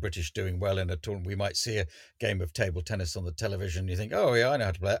British doing well in a tournament, we might see a game of table tennis on the television. You think, oh yeah, I know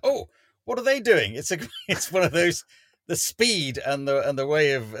how to play. Oh, what are they doing? It's one of those. The speed and the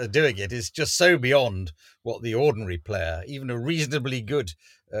way of doing it is just so beyond what the ordinary player, even a reasonably good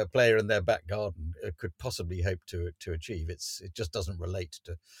player in their back garden, could possibly hope to achieve. It just doesn't relate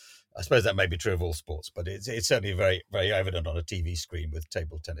I suppose that may be true of all sports, but it's certainly very, very evident on a TV screen with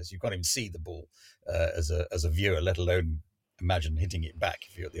table tennis. You can't even see the ball as a viewer, let alone imagine hitting it back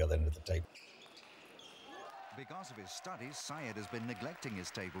if you're at the other end of the table. Because of his studies, Syed has been neglecting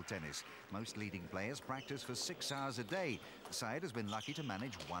his table tennis. Most leading players practice for 6 hours a day. Syed has been lucky to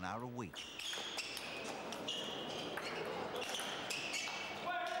manage 1 hour a week.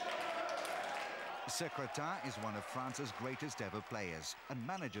 Secretin is one of France's greatest ever players and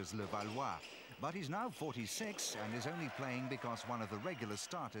manages Le Valois. But he's now 46 and is only playing because one of the regular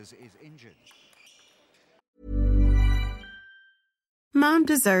starters is injured. Mom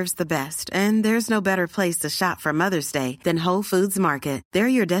deserves the best, and there's no better place to shop for Mother's Day than Whole Foods Market. They're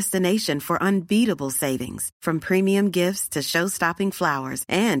your destination for unbeatable savings, from premium gifts to show-stopping flowers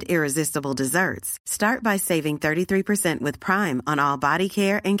and irresistible desserts. Start by saving 33% with Prime on all body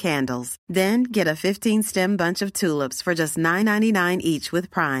care and candles. Then get a 15-stem bunch of tulips for just $9.99 each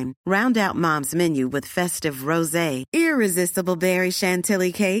with Prime. Round out Mom's menu with festive rosé, irresistible berry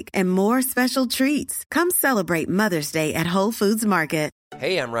chantilly cake, and more special treats. Come celebrate Mother's Day at Whole Foods Market.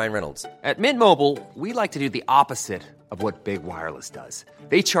 Hey, I'm Ryan Reynolds. At Mint Mobile, we like to do the opposite of what Big Wireless does.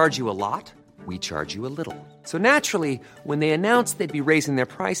 They charge you a lot, we charge you a little. So naturally, when they announced they'd be raising their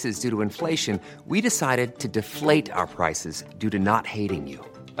prices due to inflation, we decided to deflate our prices due to not hating you.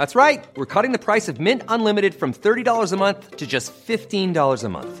 That's right. We're cutting the price of Mint Unlimited from $30 a month to just $15 a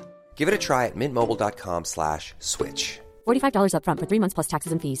month. Give it a try at mintmobile.com/switch. $45 up front for 3 months plus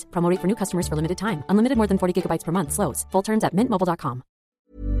taxes and fees. Promo rate for new customers for limited time. Unlimited more than 40 gigabytes per month. Slows full terms at mintmobile.com.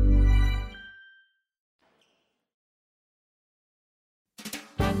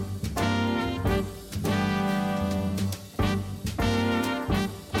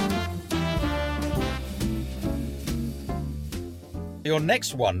 Your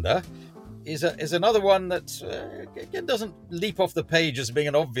next wonder is another one that again doesn't leap off the page as being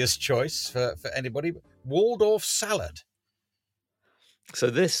an obvious choice for anybody. Waldorf salad. So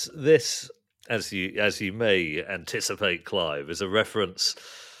this, as you may anticipate, Clive, is a reference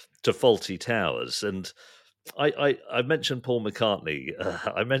to Fawlty Towers, and I mentioned Paul McCartney.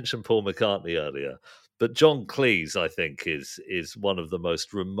 I mentioned Paul McCartney earlier, but John Cleese, I think, is one of the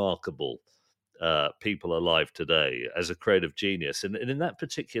most remarkable people alive today as a creative genius. And in that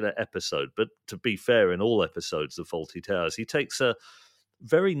particular episode, but to be fair, in all episodes of Fawlty Towers, he takes a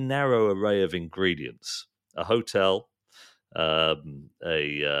very narrow array of ingredients: a hotel, 2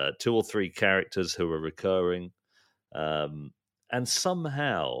 or 3 characters who are recurring, and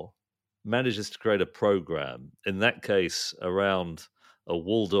somehow manages to create a program, in that case around a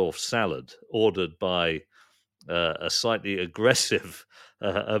Waldorf salad ordered by a slightly aggressive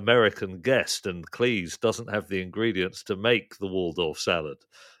American guest, and Cleese doesn't have the ingredients to make the Waldorf salad.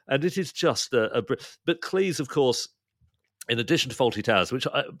 And it is just but Cleese, of course, in addition to Fawlty Towers, which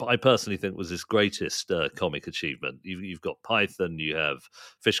I personally think was his greatest comic achievement, you've got Python, you have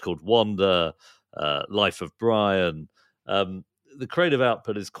Fish Called Wanda, Life of Brian. The creative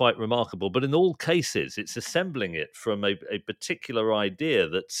output is quite remarkable, but in all cases, it's assembling it from a particular idea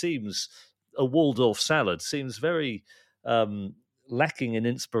that seems, a Waldorf salad seems very lacking in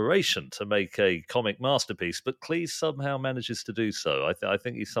inspiration to make a comic masterpiece, but Cleese somehow manages to do so. I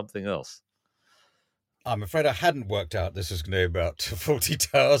think he's something else. I'm afraid I hadn't worked out this was going to be about Fawlty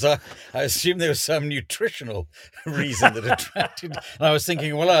Towers. I assumed there was some nutritional reason that attracted. And I was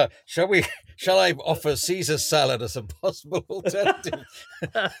thinking, well, shall I offer Caesar salad as a possible alternative?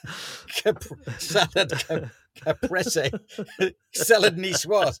 Salad caprese, salad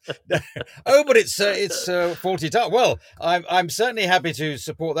niçoise. Oh, but it's Fawlty Towers. Well, I'm certainly happy to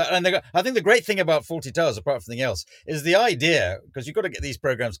support that. And I think the great thing about Fawlty Towers, apart from anything else, is the idea, because you've got to get these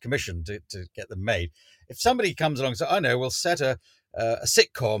programs commissioned to get them made. If somebody comes along and says, I know, we'll set a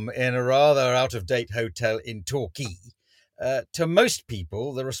sitcom in a rather out-of-date hotel in Torquay, to most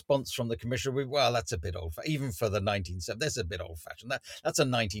people, the response from the commissioner will be, well, that's a bit old-fashioned. Even for the 1970s, that's a bit old-fashioned. That's a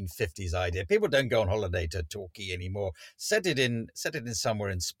 1950s idea. People don't go on holiday to Torquay anymore. Set it in somewhere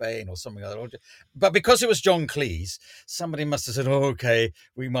in Spain or something like that. But because it was John Cleese, somebody must have said, oh, okay,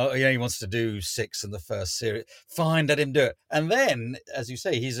 he wants to do 6 in the first series. Fine, let him do it. And then, as you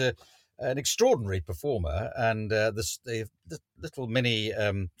say, he's an extraordinary performer, and the little mini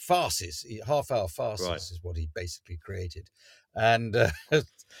farces, half-hour farces, right, is what he basically created. And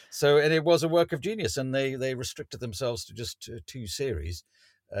so it was a work of genius, and they restricted themselves to just 2 series.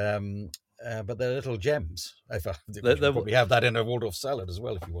 But they're little gems. You probably have that in a Waldorf salad as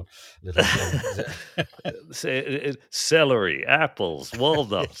well, if you want. Little gems. Celery, apples,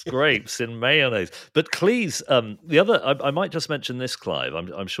 walnuts, grapes in mayonnaise. But Cleese, the other, I might just mention this, Clive.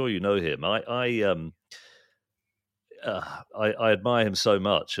 I'm sure you know him. I admire him so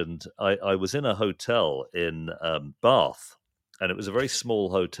much. And I was in a hotel in Bath, and it was a very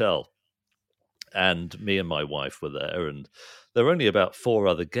small hotel. And me and my wife were there, and there were only about 4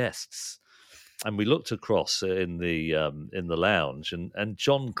 other guests. And we looked across in the lounge, and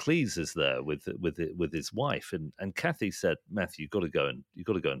John Cleese is there with his wife, and Kathy said, "Matthew, you've got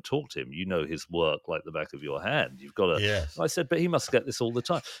to go and talk to him. You know his work like the back of your hand. You've got to." Yes. I said, "But he must get this all the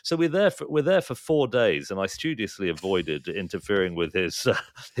time." So we're there for 4 days, and I studiously avoided interfering with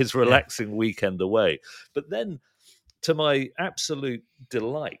his relaxing weekend away. But then, to my absolute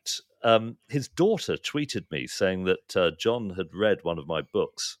delight, his daughter tweeted me saying that John had read one of my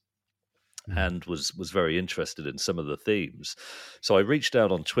books and was very interested in some of the themes. So I reached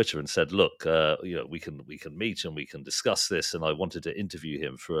out on Twitter and said, "Look, we can meet and we can discuss this." And I wanted to interview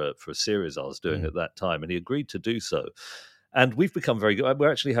him for a series I was doing at that time, and he agreed to do so. And we've become very good.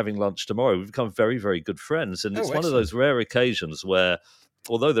 We're actually having lunch tomorrow. We've become very, very good friends, and it's one of those rare occasions where,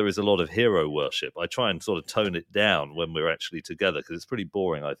 although there is a lot of hero worship, I try and sort of tone it down when we're actually together, because it's pretty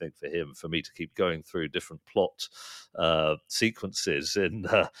boring, I think, for me to keep going through different plot sequences in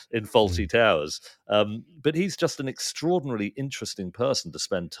Fawlty Towers. But he's just an extraordinarily interesting person to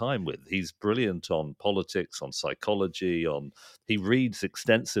spend time with. He's brilliant on politics, on psychology, he reads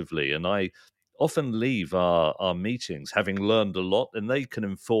extensively, and I often leave our meetings having learned a lot, and they can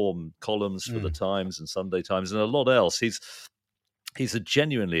inform columns for the Times and Sunday Times and a lot else. He's a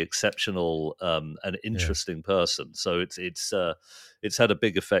genuinely exceptional and interesting person. So it's had a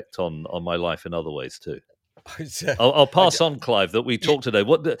big effect on my life in other ways too. I'll pass on, Clive, that we talked today.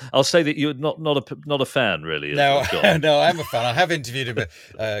 I'll say that you're not a fan, really. No, no, I'm a fan. I have interviewed him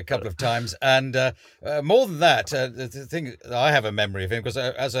a couple of times, and more than that, the thing I have a memory of him because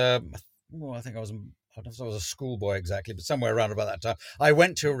I think I don't know if I was a schoolboy exactly, but somewhere around about that time, I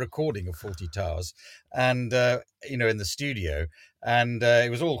went to a recording of Fawlty Towers, and in the studio, and it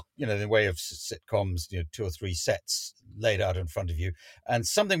was all in the way of sitcoms, 2 or 3 sets laid out in front of you, and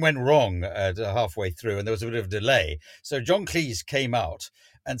something went wrong halfway through, and there was a bit of a delay. So John Cleese came out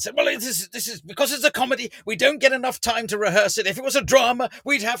and said, "Well, this is because it's a comedy. We don't get enough time to rehearse it. If it was a drama,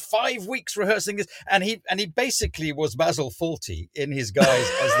 we'd have 5 weeks rehearsing this." And he basically was Basil Fawlty in his guise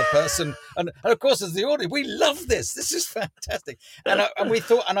as the person, and of course as the audience, we love this. This is fantastic. And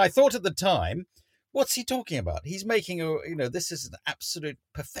I thought at the time, what's he talking about? He's making this is an absolute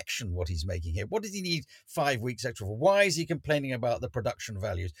perfection, what he's making here. What does he need 5 weeks extra for? Why is he complaining about the production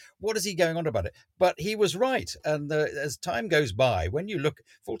values? What is he going on about it? But he was right. And as time goes by, when you look,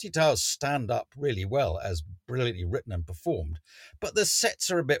 Fawlty Towers stand up really well as brilliantly written and performed. But the sets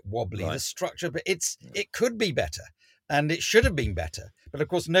are a bit wobbly, the structure, but it could be better. And it should have been better. But of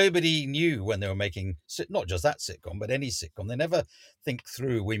course, nobody knew when they were making not just that sitcom, but any sitcom. They never think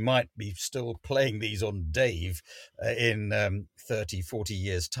through, we might be still playing these on Dave in 30, 40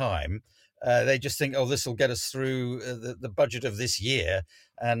 years' time. They just think, this will get us through the budget of this year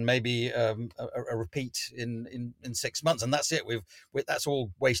and maybe a repeat in 6 months. And that's it. That's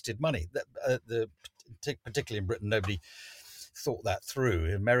all wasted money. Particularly in Britain, nobody thought that through.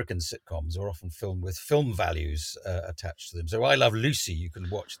 American sitcoms are often filmed with film values attached to them. So I Love Lucy, you can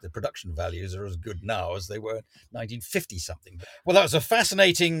watch, the production values are as good now as they were in 1950 something. Well, that was a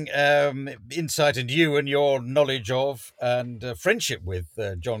fascinating insight into you and your knowledge of and friendship with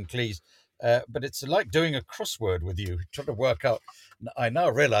John Cleese. But it's like doing a crossword with you, trying to work out. I now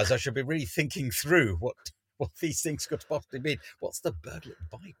realise I should be really thinking through what these things could possibly mean. What's the burglar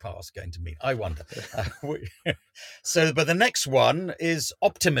bypass going to mean? I wonder. But the next one is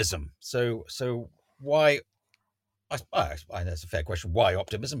optimism. So why? That's a fair question. Why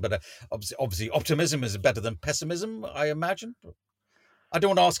optimism? But obviously, optimism is better than pessimism, I imagine. I don't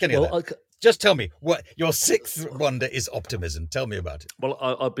want to ask any of that. Just tell me what your sixth wonder is. Optimism. Tell me about it. Well,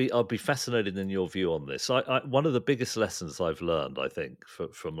 I'll be fascinated in your view on this. One of the biggest lessons I've learned, I think,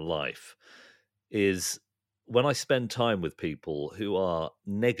 from life is when I spend time with people who are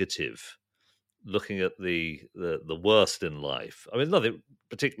negative, looking at the worst in life. I mean, nothing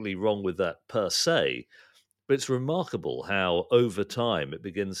particularly wrong with that per se, but it's remarkable how over time it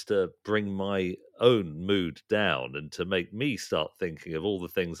begins to bring my own mood down and to make me start thinking of all the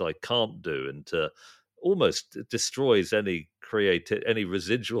things I can't do, and to almost destroys any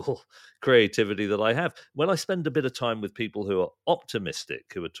residual creativity that I have. When I spend a bit of time with people who are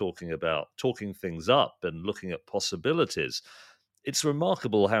optimistic, who are talking things up and looking at possibilities, it's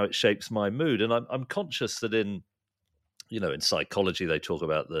remarkable how it shapes my mood. And I'm conscious that in psychology, they talk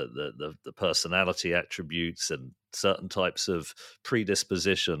about the personality attributes and certain types of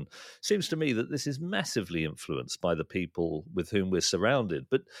predisposition. Seems to me that this is massively influenced by the people with whom we're surrounded.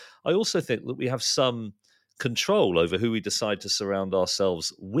 But I also think that we have some control over who we decide to surround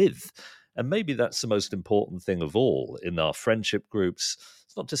ourselves with. And maybe that's the most important thing of all in our friendship groups.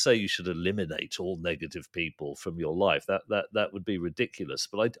 It's not to say you should eliminate all negative people from your life. That would be ridiculous.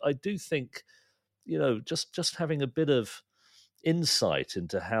 But I do think, just having a bit of insight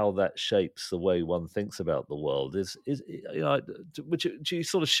into how that shapes the way one thinks about the world is do you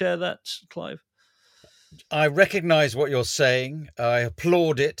sort of share that, Clive? I recognise what you're saying. I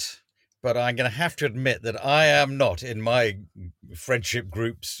applaud it. But I'm going to have to admit that I am not, in my friendship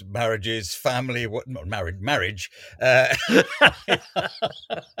groups, marriages, family, marriage. I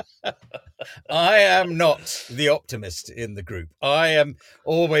am not the optimist in the group. I am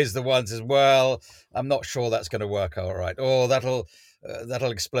always the one who says, well, I'm not sure that's going to work all right. Or that'll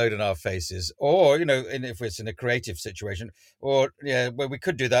explode in our faces. Or, if it's in a creative situation, or, well, we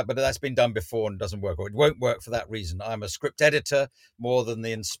could do that, but that's been done before and doesn't work. Or it won't work for that reason. I'm a script editor more than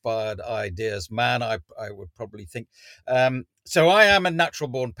the inspired ideas man, I would probably think. So I am a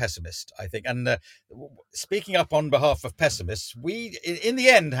natural-born pessimist, I think. And speaking up on behalf of pessimists, we, in the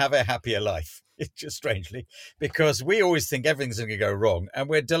end, have a happier life, just strangely, because we always think everything's going to go wrong, and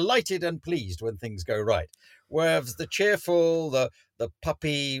we're delighted and pleased when things go right. Whereas the cheerful, the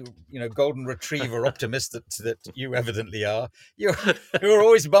puppy, golden retriever optimist that you evidently are, you're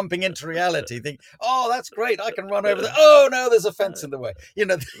always bumping into reality. Think, oh, that's great, I can run over there. Oh no, there's a fence in the way.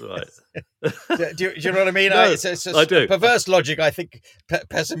 Right. do you know what I mean? No, it's I do. Perverse logic. I think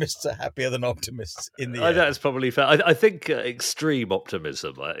pessimists are happier than optimists in the end. That's probably fair. I think extreme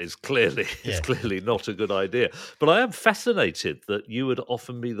optimism is clearly not a good idea. But I am fascinated that you would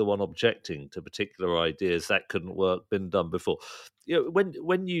often be the one objecting to particular ideas that couldn't work, been done before.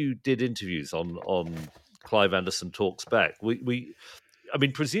 When you did interviews on Clive Anderson Talks Back,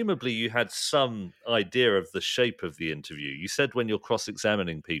 presumably you had some idea of the shape of the interview. You said when you're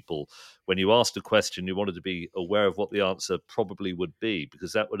cross-examining people, when you asked a question, you wanted to be aware of what the answer probably would be,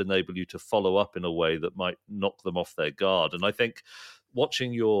 because that would enable you to follow up in a way that might knock them off their guard. And I think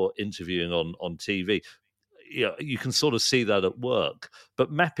watching your interviewing on TV, you can sort of see that at work.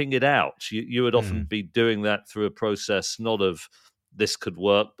 But mapping it out, you would often be doing that through a process not of this could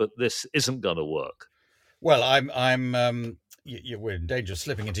work, but this isn't going to work. Well, we're in danger of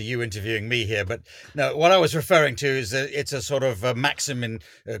slipping into you interviewing me here, but no, what I was referring to is that it's a sort of a maxim in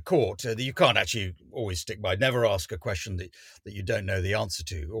court that you can't actually always stick by. Never ask a question that you don't know the answer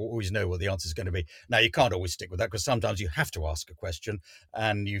to, or always know what the answer is going to be. Now, you can't always stick with that, because sometimes you have to ask a question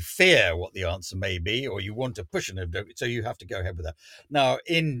and you fear what the answer may be, or you want to push it, so you have to go ahead with that. Now,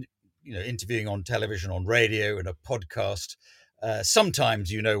 in interviewing on television, on radio, in a podcast,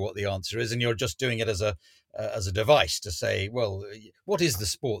 sometimes you know what the answer is, and you're just doing it as a device to say, well, what is the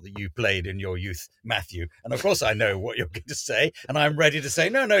sport that you played in your youth, Matthew? And of course I know what you're going to say, and I'm ready to say,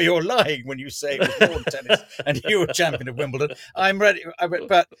 no, you're lying when you say it was lawn tennis and you were champion of Wimbledon. I'm ready.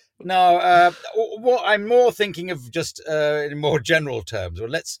 But now, what I'm more thinking of, just in more general terms, or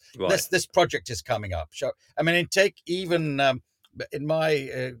this project is coming up. Take even in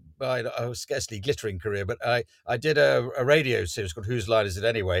my scarcely glittering career, but I did a radio series called Whose Line Is It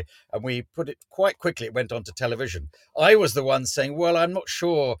Anyway? And we put it quite quickly, it went on to television. I was the one saying, well, I'm not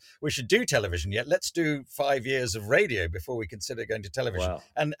sure we should do television yet. Let's do 5 years of radio before we consider going to television. Wow.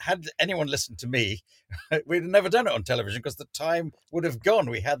 And had anyone listened to me, we'd have never done it on television, because the time would have gone.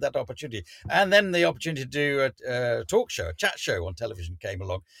 We had that opportunity. And then the opportunity to do a talk show, a chat show on television came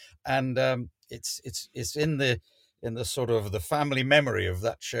along. And it's in the sort of the family memory of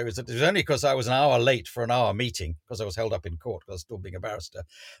that show, is that it was only because I was an hour late for an hour meeting, because I was held up in court because I was still being a barrister,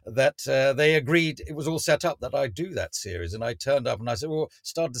 that they agreed, it was all set up that I do that series. And I turned up and I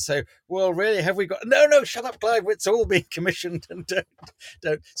started to say, well, really, have we got... No, shut up, Clive, it's all being commissioned, and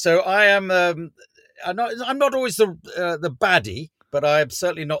don't. So I am... I'm not always the baddie, but I'm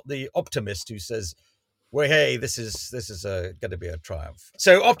certainly not the optimist who says, well, hey, this is going to be a triumph.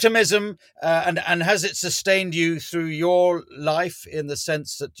 So optimism, and has it sustained you through your life, in the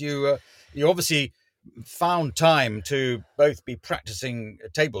sense that you obviously found time to both be practicing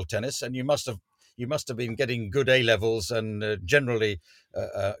table tennis, and you must have been getting good A-levels and generally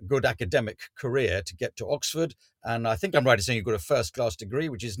a good academic career to get to Oxford. And I think I'm right in saying you've got a first-class degree,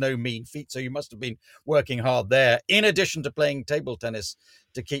 which is no mean feat. So you must have been working hard there, in addition to playing table tennis,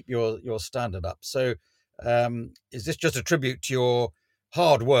 to keep your standard up. So is this just a tribute to your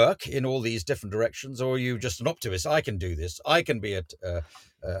hard work in all these different directions, or are you just an optimist? I can do this. I can be a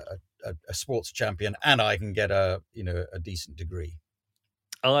sports champion, and I can get a decent degree.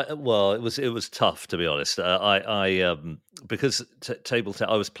 Well, it was tough, to be honest. Because table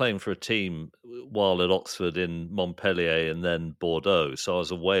tennis, I was playing for a team while at Oxford in Montpellier and then Bordeaux. So I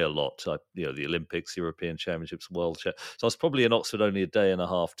was away a lot. The Olympics, European Championships, World Champ. So I was probably in Oxford only a day and a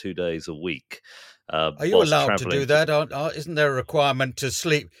half, 2 days a week. Are you allowed to do that? Isn't there a requirement to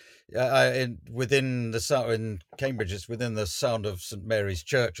sleep within in Cambridge? It's within the sound of St Mary's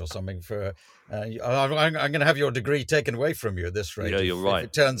Church or something. I'm going to have your degree taken away from you at this rate. Yeah, you're right. If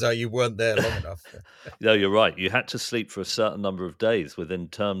it turns out you weren't there long enough. No, you're right. You had to sleep for a certain number of days within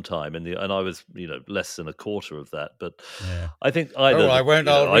term time, and I was, less than a quarter of that. But yeah. I think either. I won't.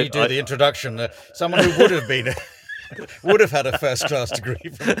 I'll redo the introduction. Someone who would have been. Would have had a first-class degree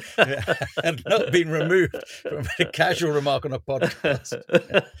and not been removed from a casual remark on a podcast.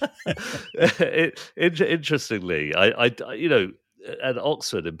 Interestingly, I at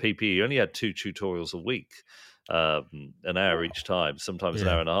Oxford in PPE, you only had 2 tutorials a week, an hour each time, sometimes an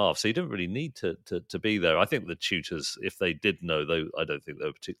hour and a half. So you didn't really need to be there. I think the tutors, if they did know, though, I don't think they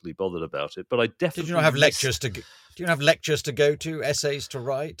were particularly bothered about it. But I definitely did you not have lectures to? Do you have lectures to go to, essays to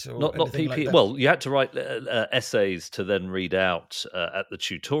write? Or not PPE. Like that? Well, you had to write essays to then read out at the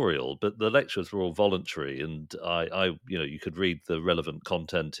tutorial, but the lectures were all voluntary, and I you could read the relevant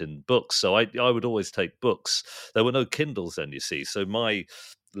content in books. So I would always take books. There were no Kindles then, you see. So my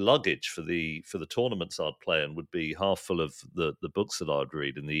luggage for the tournaments I'd play in would be half full of the books that I'd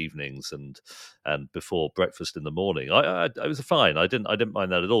read in the evenings and before breakfast in the morning. I was fine. I didn't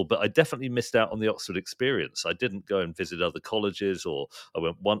mind that at all. But I definitely missed out on the Oxford experience. I didn't go and visit other colleges, or I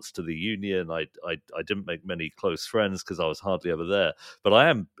went once to the Union. I didn't make many close friends because I was hardly ever there. But I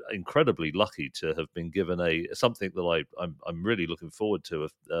am incredibly lucky to have been given something that I'm really looking forward to,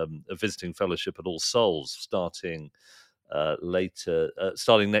 a visiting fellowship at All Souls starting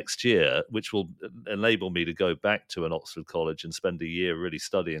starting next year, which will enable me to go back to an Oxford college and spend a year really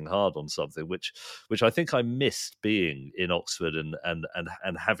studying hard on something, which I think I missed being in Oxford and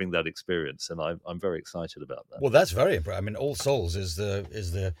having that experience, and I'm very excited about that. Well, that's very impressive. I mean, All Souls is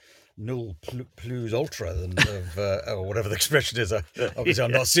the null plus ultra or whatever the expression is. Obviously,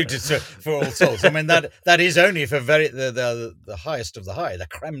 I'm not suited for All Souls. I mean, that is only for the highest of the high. The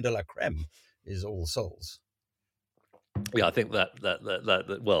creme de la creme is All Souls. Yeah, I think that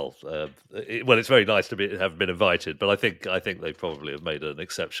it's very nice to have been invited, but I think they probably have made an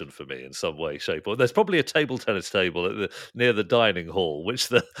exception for me in some way, shape, or there's probably a table tennis table near the dining hall, which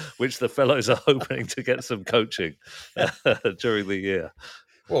the fellows are hoping to get some coaching during the year.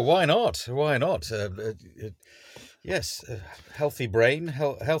 Well, why not? Why not? Yes, healthy brain,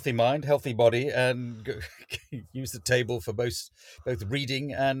 healthy mind, healthy body, and use the table for both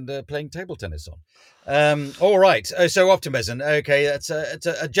reading and playing table tennis on. All right. So optimism. Okay, it's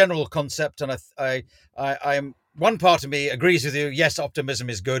a general concept, and I'm one part of me agrees with you. Yes, optimism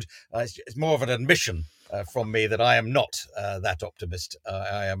is good. It's more of an admission from me that I am not that optimist.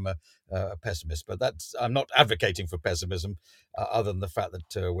 I am a pessimist, but I'm not advocating for pessimism, other than the fact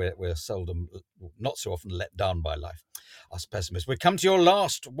that we're not so often let down by life, us pessimists. We come to your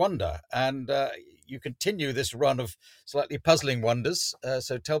last wonder, and you continue this run of slightly puzzling wonders.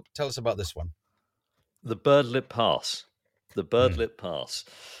 So tell us about this one. The Birdlip Pass. The Birdlip Pass.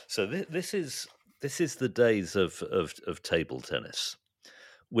 So this is the days of table tennis,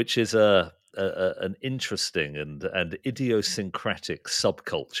 which is an interesting and idiosyncratic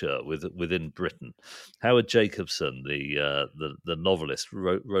subculture within Britain. Howard Jacobson, the novelist,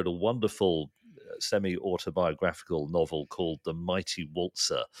 wrote a wonderful semi-autobiographical novel called The Mighty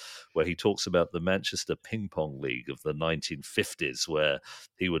Waltzer, where he talks about the Manchester Ping Pong League of the 1950s, where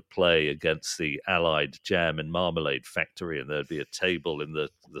he would play against the Allied Jam and Marmalade Factory, and there'd be a table in the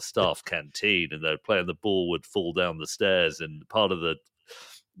staff canteen, and they'd play and the ball would fall down the stairs, and part of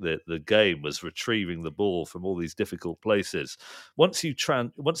the game was retrieving the ball from all these difficult places. Once you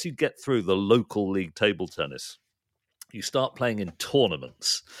get through the local league table tennis, you start playing in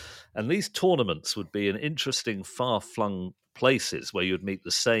tournaments, and these tournaments would be in interesting, far-flung places where you'd meet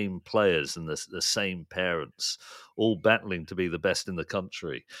the same players and the same parents, all battling to be the best in the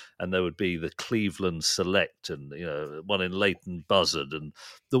country. And there would be the Cleveland Select, and one in Leighton Buzzard, and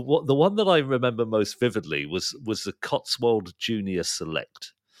the one that I remember most vividly was the Cotswold Junior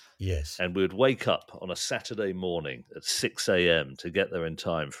Select. Yes. And we would wake up on a Saturday morning at 6 a.m. to get there in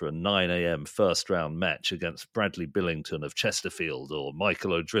time for a 9 a.m. first-round match against Bradley Billington of Chesterfield or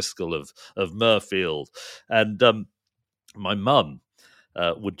Michael O'Driscoll of Murfield. And my mum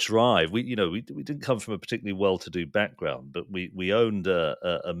would drive. We didn't come from a particularly well-to-do background, but we owned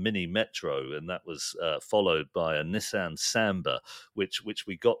a mini Metro, and that was followed by a Nissan Samba, which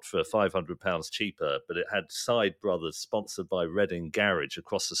we got for £500 cheaper, but it had Side Brothers sponsored by Reading Garage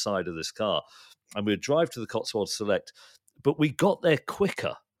across the side of this car. And we would drive to the Cotswold Select, but we got there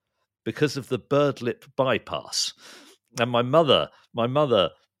quicker because of the Birdlip bypass. And my mother,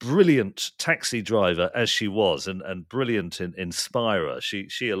 brilliant taxi driver as she was, and brilliant inspirer.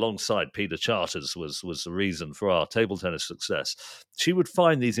 She alongside Peter Charters was the reason for our table tennis success. She would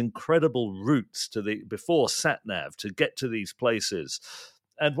find these incredible routes before sat-nav to get to these places.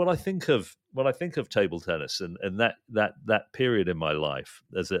 And when I think of table tennis and that period in my life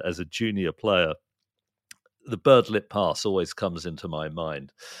as a junior player, the Birdlip Pass always comes into my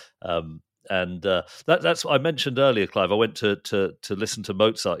mind. That's what I mentioned earlier, Clive. I went to listen to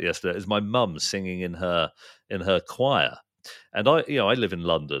Mozart yesterday. It was my mum singing in her choir, and I live in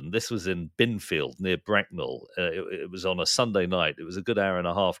London. This was in Binfield near Bracknell. It was on a Sunday night. It was a good hour and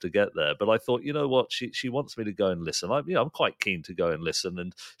a half to get there. But I thought, you know what, she wants me to go and listen. I'm quite keen to go and listen,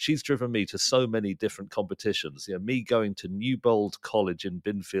 and she's driven me to so many different competitions. Me going to Newbold College in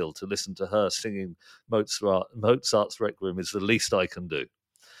Binfield to listen to her singing Mozart's Requiem is the least I can do.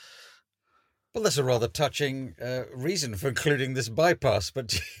 Well, that's a rather touching reason for including this bypass,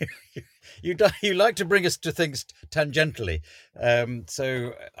 but you like to bring us to things tangentially.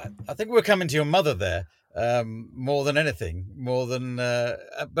 So I think we're coming to your mother there more than anything,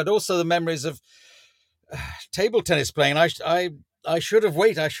 but also the memories of table tennis playing. I should have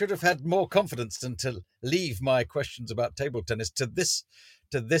waited. I should have had more confidence than to leave my questions about table tennis to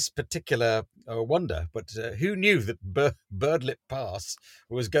this particular wonder. But who knew that Birdlip Pass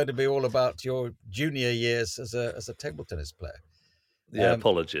was going to be all about your junior years as a table tennis player? Yeah,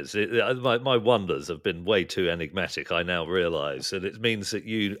 apologies. My wonders have been way too enigmatic, I now realise. And it means that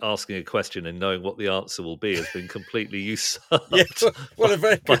you asking a question and knowing what the answer will be has been completely usurped. Yeah, well, a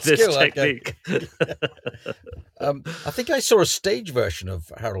very good skill. Technique. I think I saw a stage version of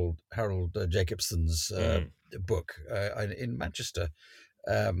Harold Jacobson's book in Manchester,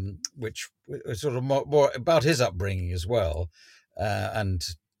 which was sort of more about his upbringing as well, and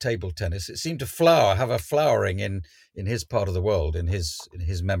table tennis. It seemed to have a flowering in his part of the world, in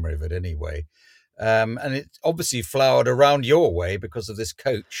his memory of it anyway. And it obviously flowered around your way because of this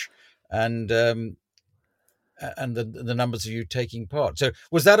coach and the numbers of you taking part. So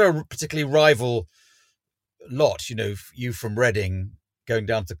was that a particularly rival lot? You from Reading going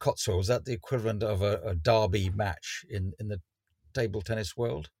down to the Cotswolds, was that the equivalent of a derby match in the table tennis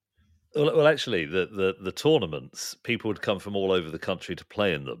world? Well, actually, the tournaments, people would come from all over the country to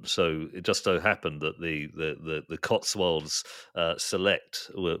play in them. So it just so happened that the Cotswolds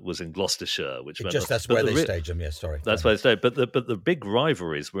Select was in Gloucestershire, which meant that's where they staged them. Yes, sorry, that's where they stayed. But the big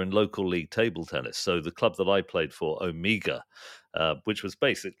rivalries were in local league table tennis. So the club that I played for, Omega, which was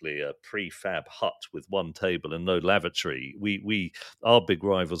basically a prefab hut with one table and no lavatory. Our big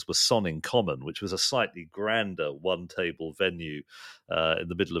rivals were Sonning Common, which was a slightly grander one-table venue in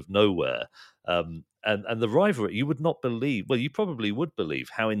the middle of nowhere. And the rivalry, you would not believe, well, you probably would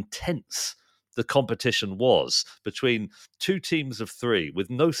believe how intense the competition was between two teams of three with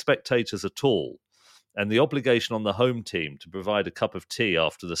no spectators at all, and the obligation on the home team to provide a cup of tea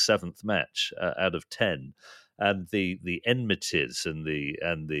after the seventh match out of 10. And the enmities and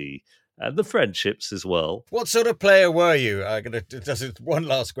the friendships as well. What sort of player were you? Just one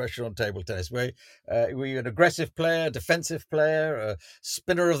last question on table tennis. Were you an aggressive player, defensive player, a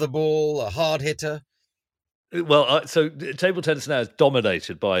spinner of the ball, a hard hitter? Well, so table tennis now is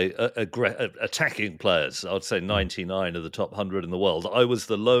dominated by attacking players. I would say 99 of the top 100 in the world. I was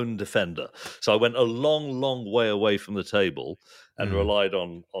the lone defender. So I went a long, long way away from the table and relied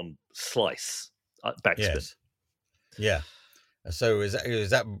on slice, backspin. Yes. Yeah. So is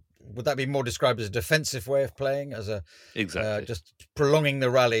that would that be more described as a defensive way of playing, as exactly just prolonging the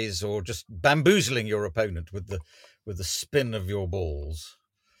rallies or just bamboozling your opponent with the spin of your balls?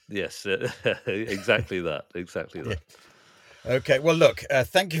 Yes, exactly that. Exactly that. Yeah. Okay. Well, look,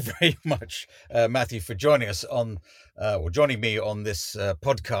 thank you very much, Matthew, for joining us joining me on this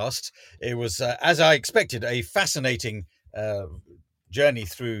podcast. It was, as I expected, a fascinating journey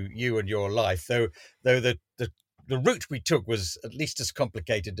through you and your life, though the route we took was at least as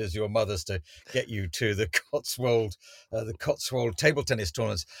complicated as your mother's to get you to the Cotswold table tennis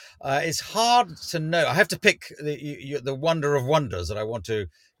tournaments. It's hard to know. I have to pick the wonder of wonders that I want to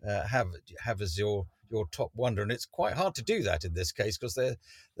have as your top wonder, and it's quite hard to do that in this case because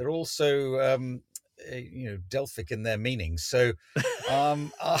they're also Delphic in their meanings. So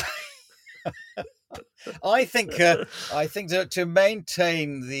I think that to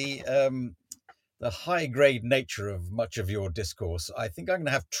maintain the high-grade nature of much of your discourse, I think I'm going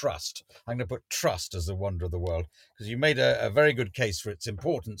to have trust. I'm going to put trust as the wonder of the world, because you made a very good case for its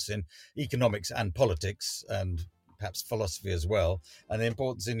importance in economics and politics, and perhaps philosophy as well, and the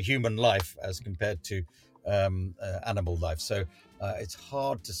importance in human life as compared to animal life. So It's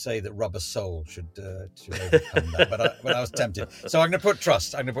hard to say that Rubber Soul should overcome that, but I was tempted. So I'm going to put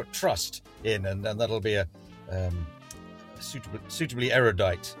Trust. I'm going to put Trust in, and that'll be a suitably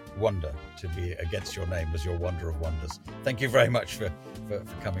erudite wonder to be against your name as your wonder of wonders. Thank you very much for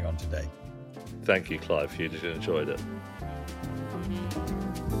coming on today. Thank you, Clive. You enjoyed it.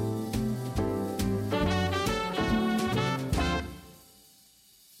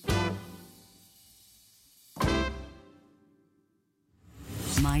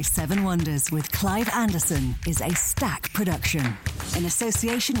 My Seven Wonders with Clive Anderson is a Stack production in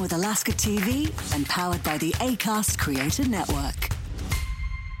association with Alaska TV and powered by the Acast Creator Network.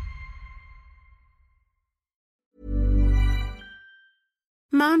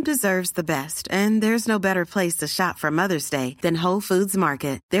 Mom deserves the best, and there's no better place to shop for Mother's Day than Whole Foods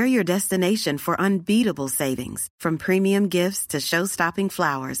Market. They're your destination for unbeatable savings, from premium gifts to show-stopping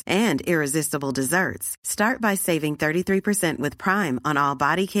flowers and irresistible desserts. Start by saving 33% with Prime on all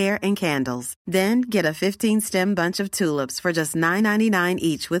body care and candles. Then get a 15-stem bunch of tulips for just $9.99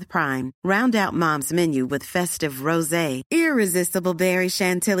 each with Prime. Round out Mom's menu with festive rosé, irresistible berry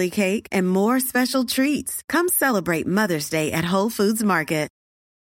chantilly cake, and more special treats. Come celebrate Mother's Day at Whole Foods Market.